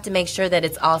we have to make sure that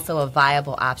it's also a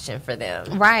viable option for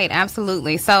them. Right,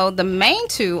 absolutely. So the main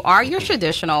two are your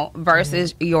traditional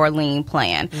versus your lean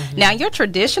plan. Now, your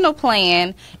traditional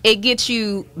plan, it gets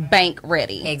you bank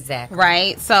ready. Exactly.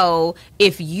 Right? So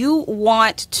if you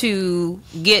want to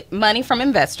get money from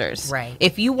investors, right,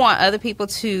 if you want other people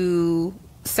to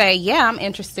say, yeah, I'm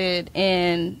interested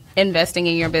in investing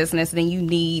in your business, then you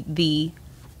need the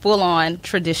full-on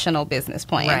traditional business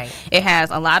plan. Right. It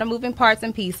has a lot of moving parts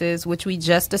and pieces, which we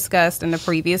just discussed in the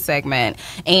previous segment,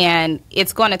 and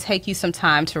it's going to take you some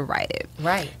time to write it.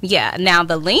 Right. Yeah. Now,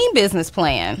 the lean business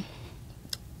plan,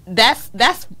 that's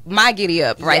my giddy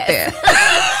up right there.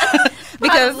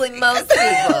 Because probably most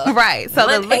people. Right. So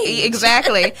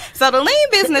exactly. So the lean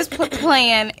business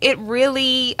plan, it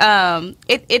really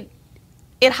it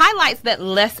highlights that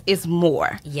less is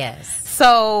more. Yes.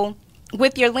 So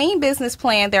with your lean business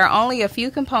plan, there are only a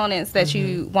few components that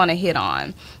you want to hit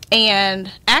on.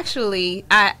 And actually,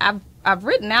 I've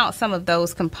written out some of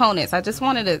those components. I just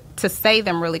wanted to say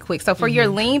them really quick. So for your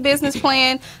lean business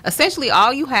plan, essentially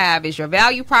all you have is your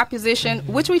value proposition,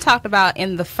 which we talked about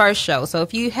in the first show. So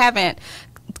if you haven't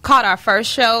caught our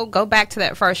first show, go back to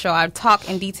that first show. I talk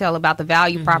in detail about the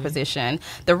value proposition,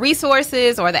 the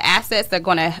resources or the assets that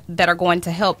are going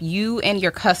to help you and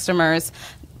your customers,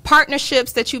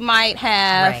 partnerships that you might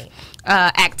have, right,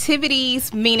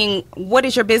 activities, meaning what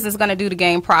is your business going to do to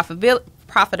gain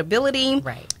profitability,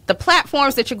 right, the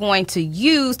platforms that you're going to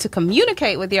use to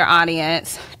communicate with your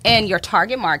audience and your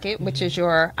target market, which is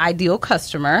your ideal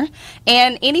customer,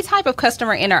 and any type of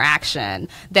customer interaction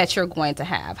that you're going to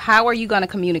have. How are you going to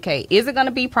communicate? Is it going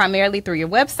to be primarily through your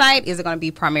website? Is it going to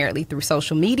be primarily through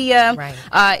social media?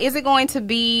 Right. Is it going to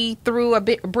be through a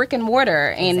brick and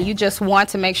mortar, and you just want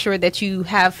to make sure that you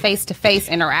have face-to-face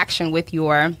interaction with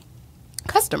your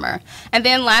customer? And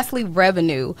then lastly,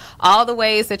 revenue, all the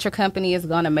ways that your company is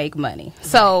going to make money.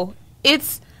 So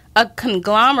it's a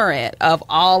conglomerate of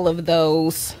all of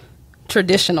those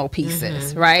traditional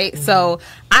pieces, right? So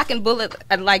I can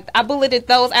bulleted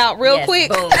those out real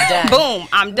quick. Boom, done. Boom,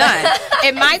 I'm done.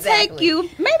 It might take you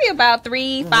maybe about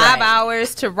 3-5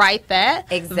 hours to write that,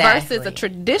 versus a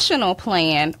traditional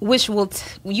plan, which will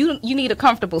you need a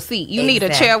comfortable seat. You need a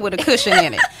chair with a cushion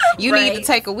in it. You need to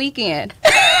take a weekend.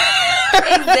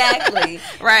 Exactly.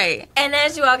 Right. And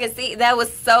as you all can see, that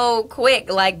was so quick,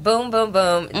 like boom, boom,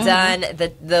 boom, done.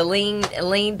 The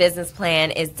lean business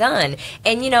plan is done.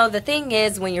 And you know, the thing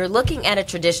is, when you're looking at a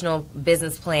traditional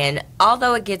business plan,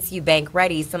 although it gets you bank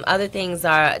ready, some other things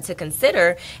are to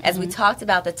consider. As we talked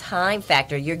about the time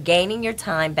factor, you're gaining your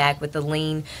time back with the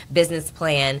lean business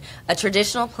plan. A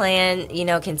traditional plan, you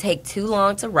know, can take too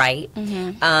long to write.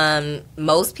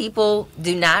 Most people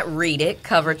do not read it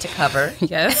cover to cover.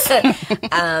 Yes.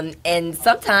 And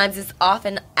sometimes it's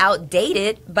often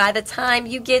outdated by the time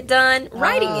you get done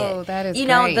writing it. That is you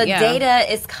know, great. the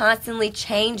data is constantly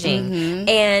changing.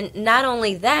 And not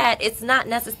only that, it's not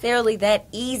necessarily that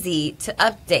easy to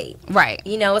update. Right.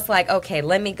 You know, it's like, okay,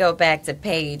 let me go back to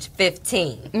page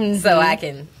 15 so I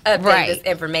can update this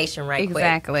information quick.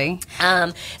 Exactly.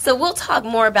 So we'll talk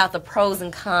more about the pros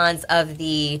and cons of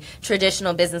the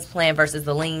traditional business plan versus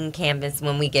the lean canvas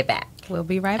when we get back. We'll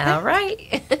be right back. All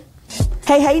right.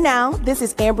 Hey now, this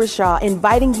is Amber Shaw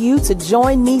inviting you to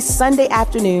join me Sunday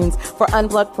afternoons for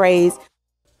Unplugged Praise.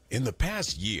 In the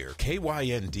past year,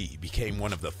 KYND became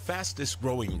one of the fastest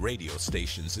growing radio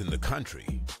stations in the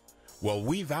country. Well,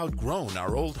 we've outgrown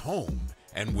our old home,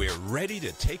 and we're ready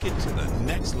to take it to the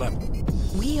next level.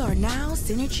 We are now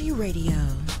Synergy Radio.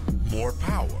 More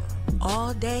power.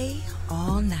 All day,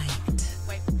 all night.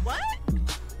 Wait, what?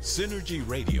 Synergy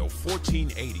Radio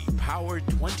 1480, powered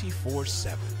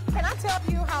 24/7. Can I tell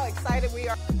you how excited we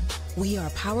are? We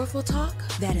are powerful talk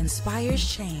that inspires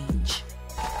change.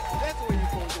 That's what you're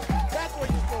supposed to do. That's what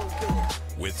you're supposed to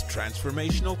do. With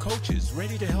transformational coaches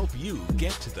ready to help you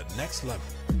get to the next level.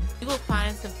 You will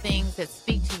find some things that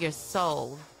speak to your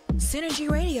soul. Synergy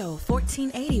Radio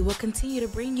 1480 will continue to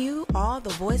bring you all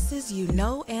the voices you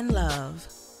know and love.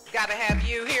 Gotta have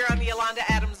you here on the Yolanda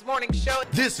Adams Morning Show.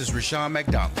 This is Rashawn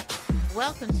McDonald.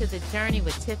 Welcome to the Journey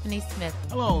with Tiffany Smith.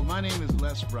 Hello, my name is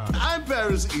Les Brown. I'm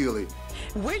Paris Ely.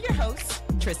 We're your hosts,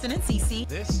 Tristan and Cece.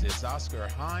 This is Oscar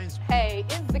Hines. Hey,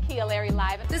 it's Zakia Larry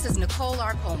Live. This is Nicole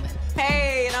R. Coleman.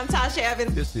 Hey, and I'm Tasha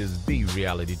Evans. This is the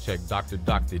reality check, Dr.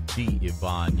 D.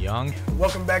 Yvonne Young.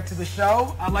 Welcome back to the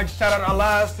show. I'd like to shout out our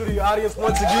live studio audience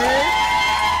once again.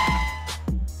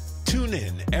 Tune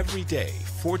in every day,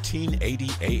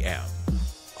 1480 a.m.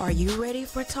 Are you ready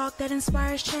for talk that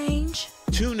inspires change?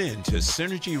 Tune in to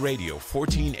Synergy Radio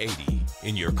 1480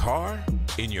 in your car,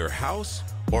 in your house,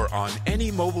 or on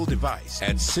any mobile device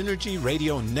at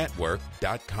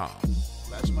synergyradionetwork.com.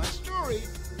 That's my story,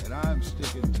 and I'm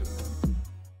sticking to it.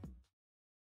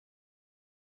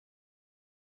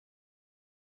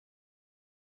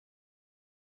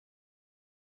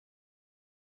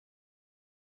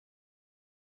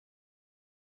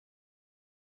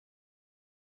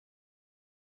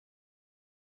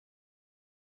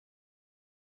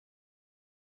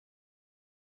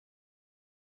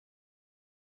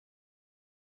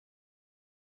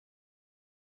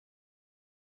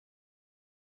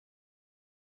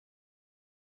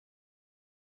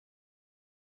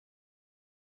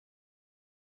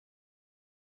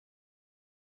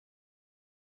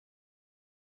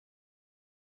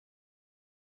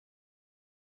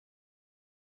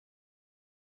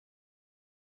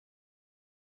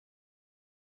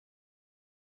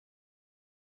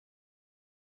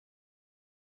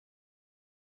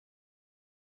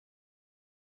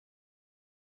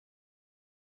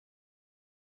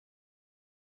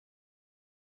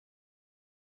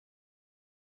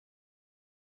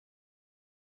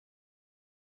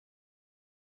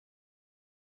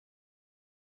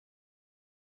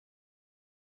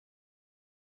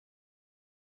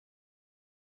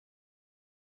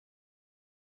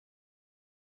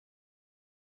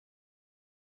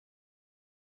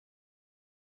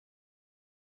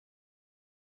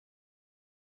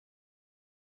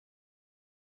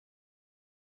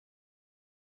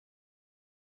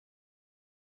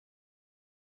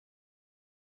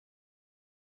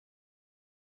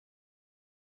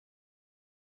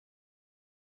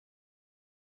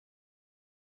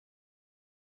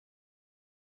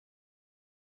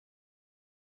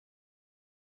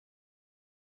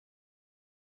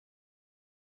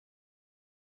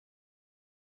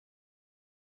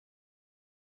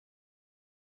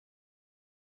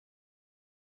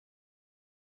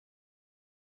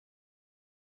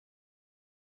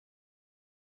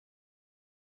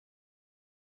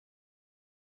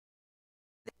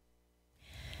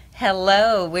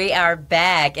 Hello, we are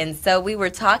back. And so we were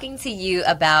talking to you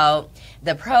about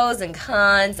the pros and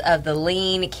cons of the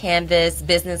lean canvas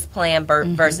business plan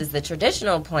versus the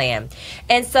traditional plan.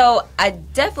 And so I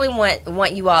definitely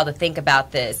want you all to think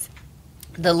about this.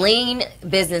 The lean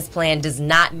business plan does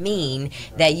not mean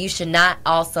that you should not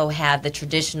also have the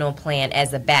traditional plan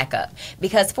as a backup.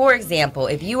 Because, for example,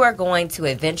 if you are going to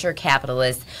a venture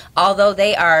capitalist, although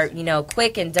they are,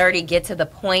 quick and dirty, get to the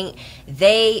point,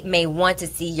 they may want to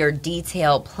see your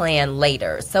detailed plan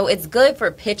later. So it's good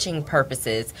for pitching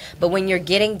purposes, but when you're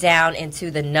getting down into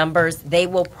the numbers, they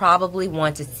will probably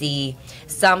want to see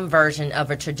some version of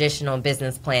a traditional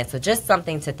business plan. So just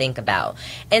something to think about.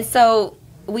 And so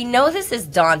we know this is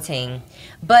daunting,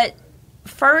 but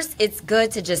first it's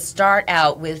good to just start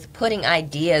out with putting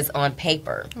ideas on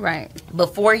paper. Right.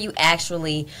 Before you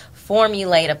actually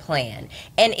formulate a plan.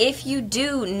 And if you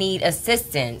do need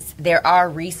assistance, there are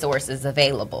resources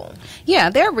available. Yeah,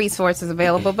 there are resources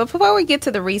available. But before we get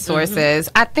to the resources,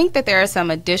 I think that there are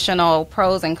some additional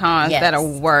pros and cons that are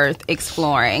worth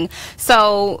exploring.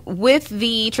 So with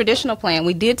the traditional plan,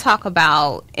 we did talk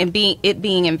about it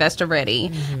being investor ready.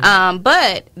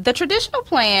 But the traditional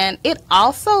plan, it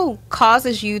also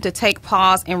causes you to take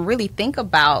pause and really think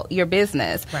about your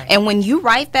business. Right. And when you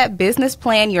write that business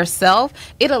plan yourself,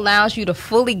 it allows you to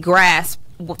fully grasp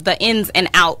the ins and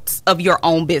outs of your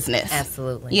own business.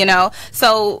 Absolutely.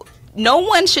 So no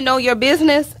one should know your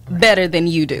business better than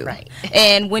you do. Right.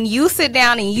 And when you sit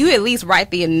down and you at least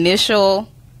write the initial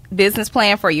business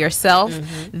plan for yourself,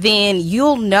 then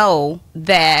you'll know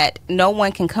that no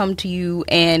one can come to you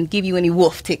and give you any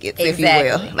wolf tickets, if you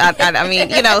will. I mean,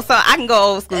 so I can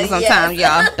go old school sometimes,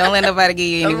 y'all. Don't let nobody give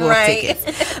you any wolf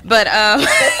tickets. But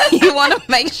you want to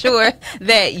make sure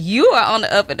that you are on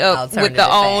the up and up with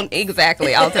the own,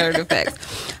 alternative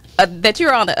facts. That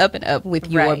you're on the up and up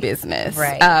with your business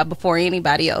before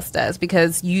anybody else does,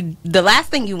 because the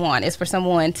last thing you want is for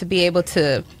someone to be able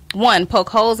to, one, poke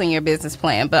holes in your business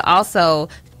plan, but also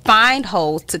find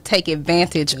holes to take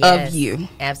advantage of you.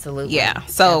 Absolutely. Yeah.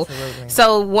 So Absolutely.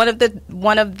 so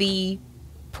one of the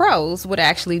pros would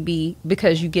actually be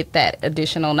because you get that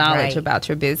additional knowledge about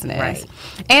your business. Right.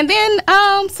 And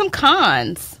then some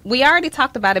cons. We already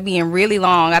talked about it being really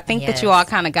long. I think that you all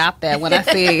kind of got that when I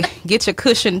said get your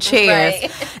cushioned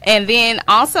chairs. And then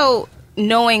also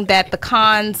knowing that the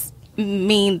cons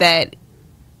mean that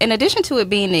in addition to it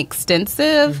being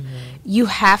extensive, you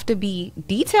have to be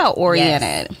detail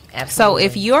oriented. Yes, so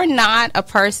if you're not a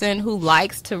person who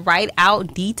likes to write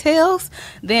out details,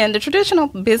 then the traditional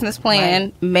business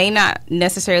plan may not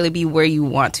necessarily be where you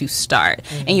want to start.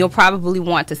 And you'll probably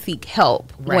want to seek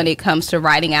help when it comes to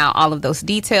writing out all of those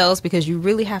details, because you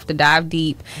really have to dive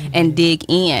deep and dig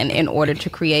in order to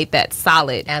create that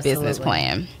solid business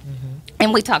plan.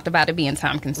 And we talked about it being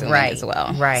time consuming as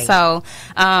well. So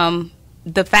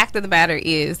the fact of the matter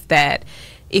is that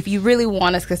if you really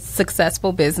want a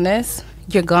successful business,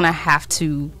 you're going to have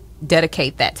to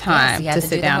dedicate that time to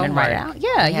sit down and write out.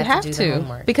 Yeah, you have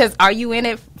to. Because are you in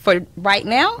it for right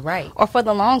now or for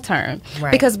the long term?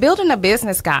 Because building a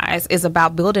business, guys, is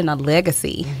about building a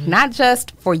legacy, not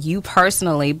just for you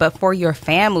personally, but for your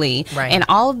family and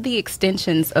all of the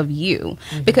extensions of you.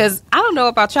 Because I don't know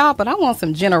about y'all, but I want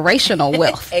some generational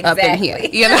wealth up in here.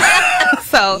 You know?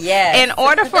 So in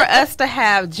order for us to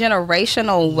have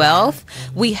generational wealth,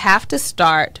 we have to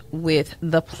start with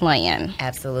the plan.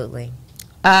 Absolutely.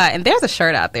 And there's a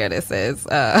shirt out there that says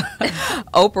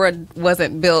Oprah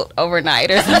wasn't built overnight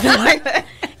or something like that.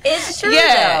 It's true,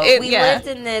 though. We lived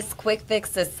in this quick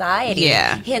fix society.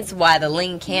 Hence why the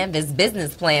Lean Canvas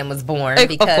business plan was born.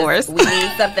 Because we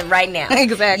need something right now.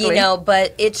 Exactly. You know,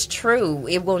 but it's true.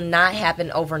 It will not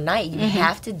happen overnight. You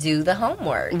have to do the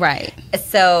homework. Right.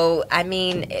 So, I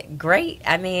mean, great.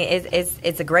 I mean,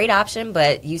 it's a great option,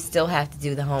 but you still have to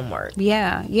do the homework.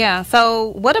 Yeah, yeah. So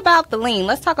what about the Lean?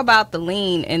 Let's talk about the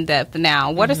Lean in depth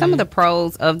now. What are some of the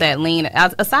pros of that Lean,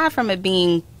 aside from it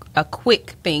being a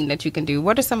quick thing that you can do?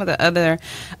 What are some of the other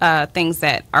things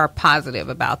that are positive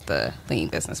about the Lean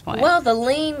business plan? Well, the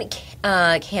Lean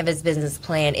Canvas business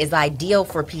plan is ideal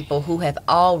for people who have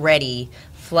already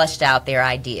flushed out their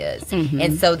ideas.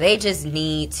 And so they just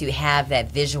need to have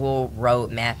that visual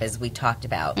roadmap, as we talked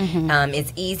about.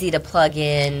 It's easy to plug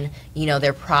in, you know,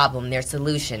 their problem, their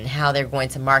solution, how they're going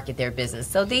to market their business.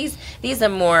 So these are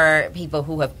more people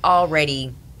who have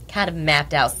already kind of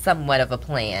mapped out somewhat of a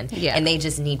plan, and they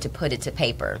just need to put it to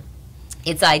paper.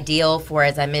 It's ideal for,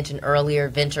 as I mentioned earlier,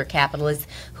 venture capitalists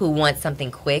who want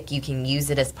something quick. You can use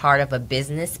it as part of a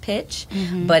business pitch,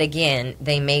 but again,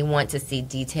 they may want to see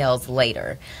details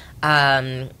later. So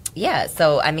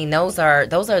I mean, those are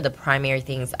the primary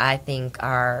things I think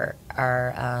are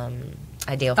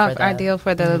ideal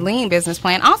for the Lean business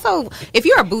plan. Also, if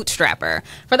you're a bootstrapper,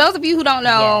 for those of you who don't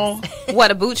know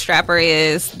what a bootstrapper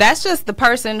is, that's just the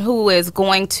person who is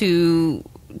going to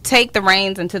take the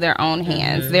reins into their own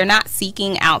hands. They're not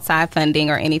seeking outside funding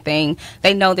or anything.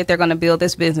 They know that they're going to build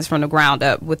this business from the ground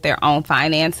up with their own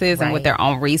finances and with their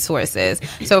own resources.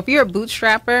 So if you're a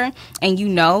bootstrapper and you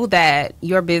know that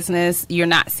your business, you're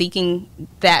not seeking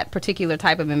that particular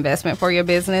type of investment for your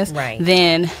business,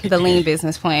 then the Lean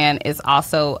business plan is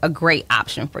also a great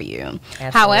option for you.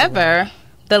 Absolutely. However,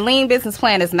 the Lean business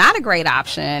plan is not a great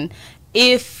option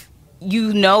if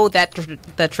you know that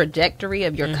the trajectory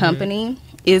of your company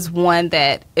is one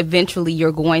that eventually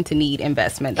you're going to need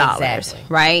investment dollars,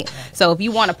 right? So if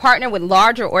you want to partner with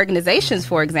larger organizations,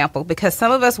 for example, because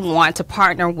some of us want to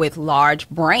partner with large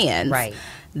brands,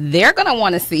 they're going to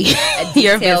want to see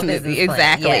your business.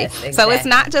 Exactly. Yes, so it's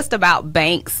not just about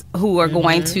banks who are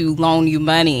going to loan you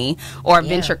money or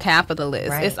venture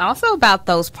capitalists. It's also about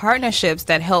those partnerships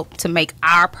that help to make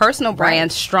our personal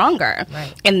brand stronger.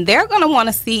 And they're going to want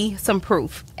to see some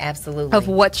proof of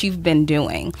what you've been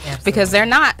doing. Because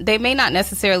they may not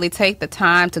necessarily take the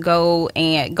time to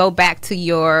go back to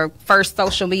your first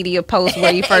social media post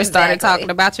where you first started talking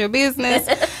about your business.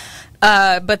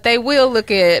 But they will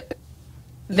look at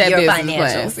your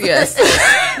financials.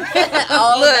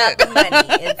 All about the money.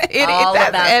 It's all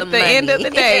about at the end of the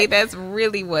day, that's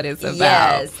really what it's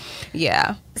about.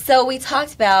 So we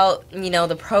talked about, you know,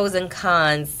 the pros and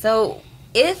cons. So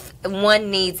if one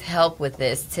needs help with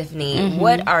this, Tiffany,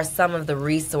 what are some of the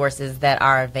resources that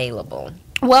are available?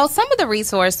 Well, some of the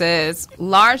resources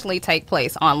largely take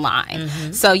place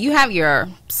online. So you have your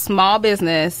Small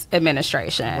Business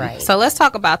Administration. So let's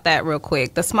talk about that real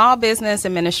quick. The Small Business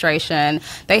Administration,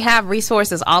 they have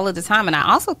resources all of the time. And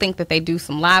I also think that they do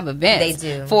some live events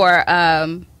for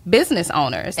business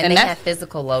owners. And they have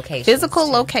physical locations.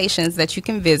 Locations that you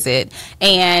can visit.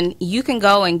 And you can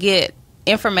go and get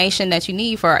information that you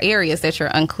need for areas that you're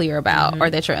unclear about or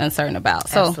that you're uncertain about.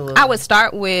 So Absolutely. I would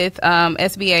start with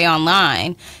SBA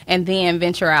Online and then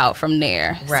venture out from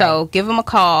there. Right. So give them a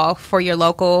call for your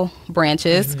local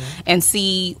branches and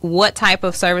see what type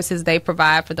of services they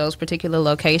provide for those particular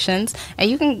locations. And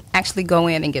you can actually go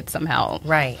in and get some help.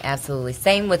 Right, absolutely.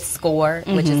 Same with SCORE,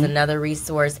 which is another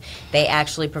resource. They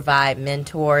actually provide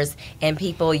mentors and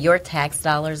people. Your tax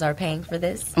dollars are paying for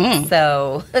this.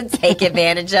 So take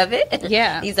advantage of it.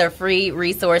 Yeah. These are free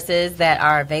resources that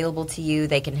are available to you.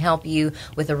 They can help you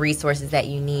with the resources that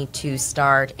you need to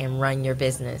start and run your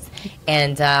business.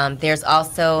 And there's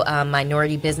also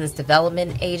Minority Business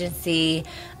Development Agency,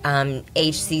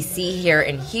 HCC here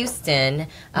in Houston,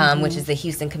 which is the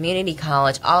Houston Community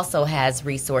College, also has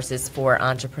resources for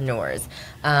entrepreneurs.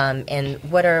 And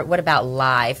what about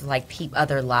live, like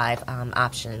other live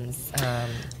options?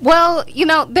 Well, you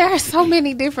know, there are so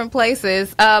many different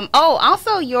places.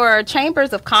 Also your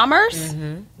chambers of commerce.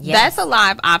 Yes. That's a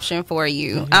live option for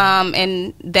you.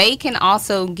 And they can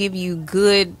also give you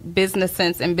good business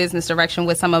sense and business direction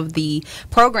with some of the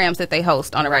programs that they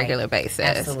host on a regular basis.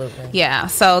 Absolutely. Yeah.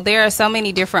 So there are so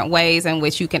many different ways in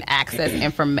which you can access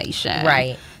information.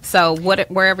 Right. So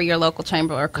wherever your local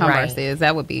chamber of commerce is,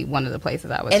 that would be one of the places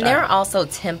I would And start. there are also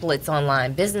templates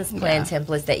online, business plan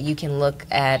templates that you can look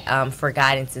at for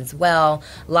guidance as well.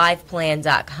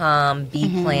 Liveplan.com,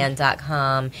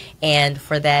 bplan.com, and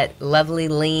for that lovely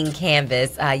lean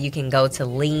canvas, you can go to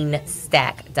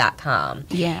leanstack.com.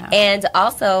 Yeah. And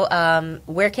also,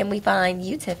 where can we find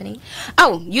you, Tiffany?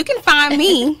 Oh, you can find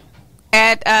me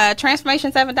at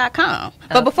transformation7.com.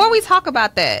 But before we talk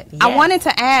about that, I wanted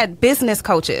to add business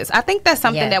coaches. I think that's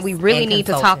something that we really need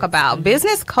to talk about.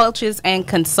 Business coaches and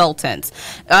consultants.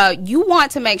 You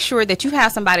want to make sure that you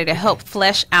have somebody to help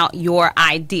flesh out your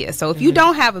idea. So if you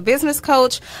don't have a business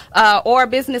coach or a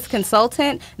business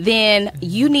consultant, then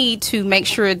you need to make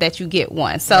sure that you get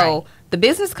one. So the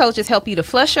business coaches help you to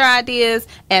flesh your ideas,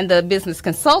 and the business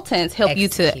consultants help you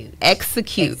to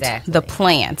execute the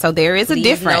plan. So there is a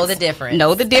difference. Know the difference.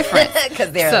 Know the difference.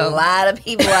 Because there are a lot of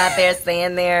people out there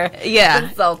saying they're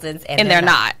consultants, and they're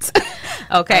not.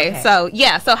 Okay, so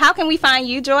so how can we find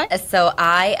you, Joy? So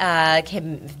I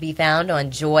can be found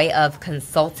on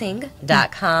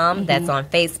joyofconsulting.com. That's on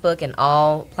Facebook and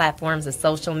all platforms of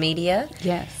social media.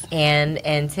 Yes. And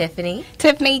Tiffany?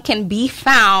 Tiffany can be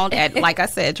found at, like I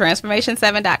said,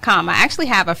 transformation7.com. I actually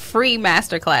have a free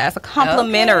masterclass, a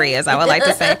complimentary, as I would like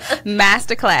to say,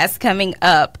 masterclass coming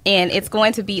up, and it's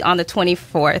going to be on the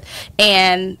 24th.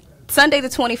 And Sunday the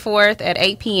 24th at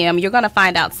 8 p.m., you're going to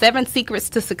find out 7 secrets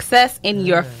to success in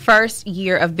your first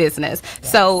year of business.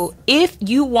 Yes. So if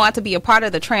you want to be a part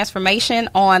of the transformation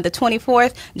on the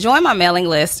 24th, join my mailing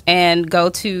list and go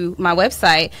to my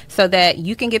website so that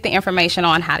you can get the information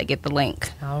on how to get the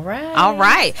link. All right. All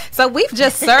right. So we've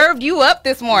just served you up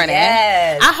this morning.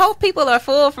 Yes. I hope people are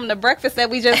full from the breakfast that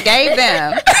we just gave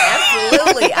them.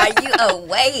 Absolutely. Are you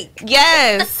awake?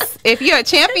 Yes. If you're a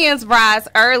Champions Rise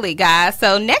early, guys.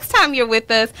 So next time you're with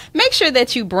us, make sure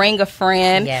that you bring a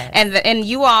friend, and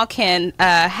you all can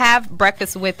have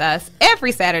breakfast with us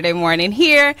every Saturday morning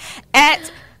here at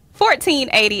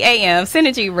 1480 AM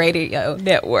Synergy Radio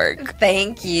Network.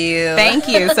 Thank you. Thank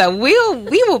you. So we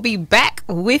will be back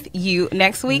with you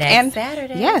next week next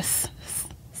Saturday. Yes,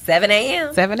 7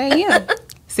 a.m. 7 a.m.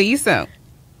 See you soon.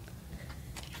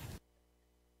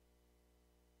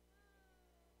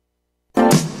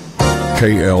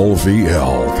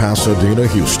 KLVL, Pasadena,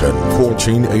 Houston,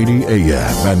 1480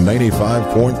 AM and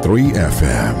 95.3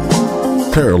 FM.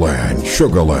 Pearland,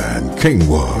 Sugarland,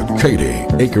 Kingwood, Katy,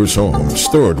 Acres Homes,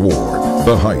 Third Ward,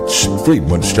 The Heights,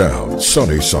 Friedmanstown,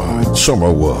 Sunnyside,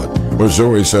 Summerwood,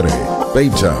 Missouri City,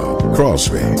 Baytown,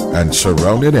 Crosby, and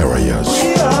surrounding areas.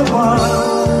 We are one.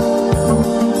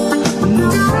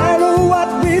 No matter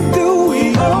what we do,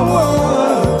 we are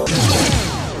one.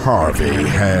 Harvey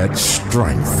had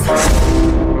strength,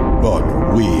 but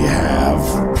we have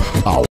power.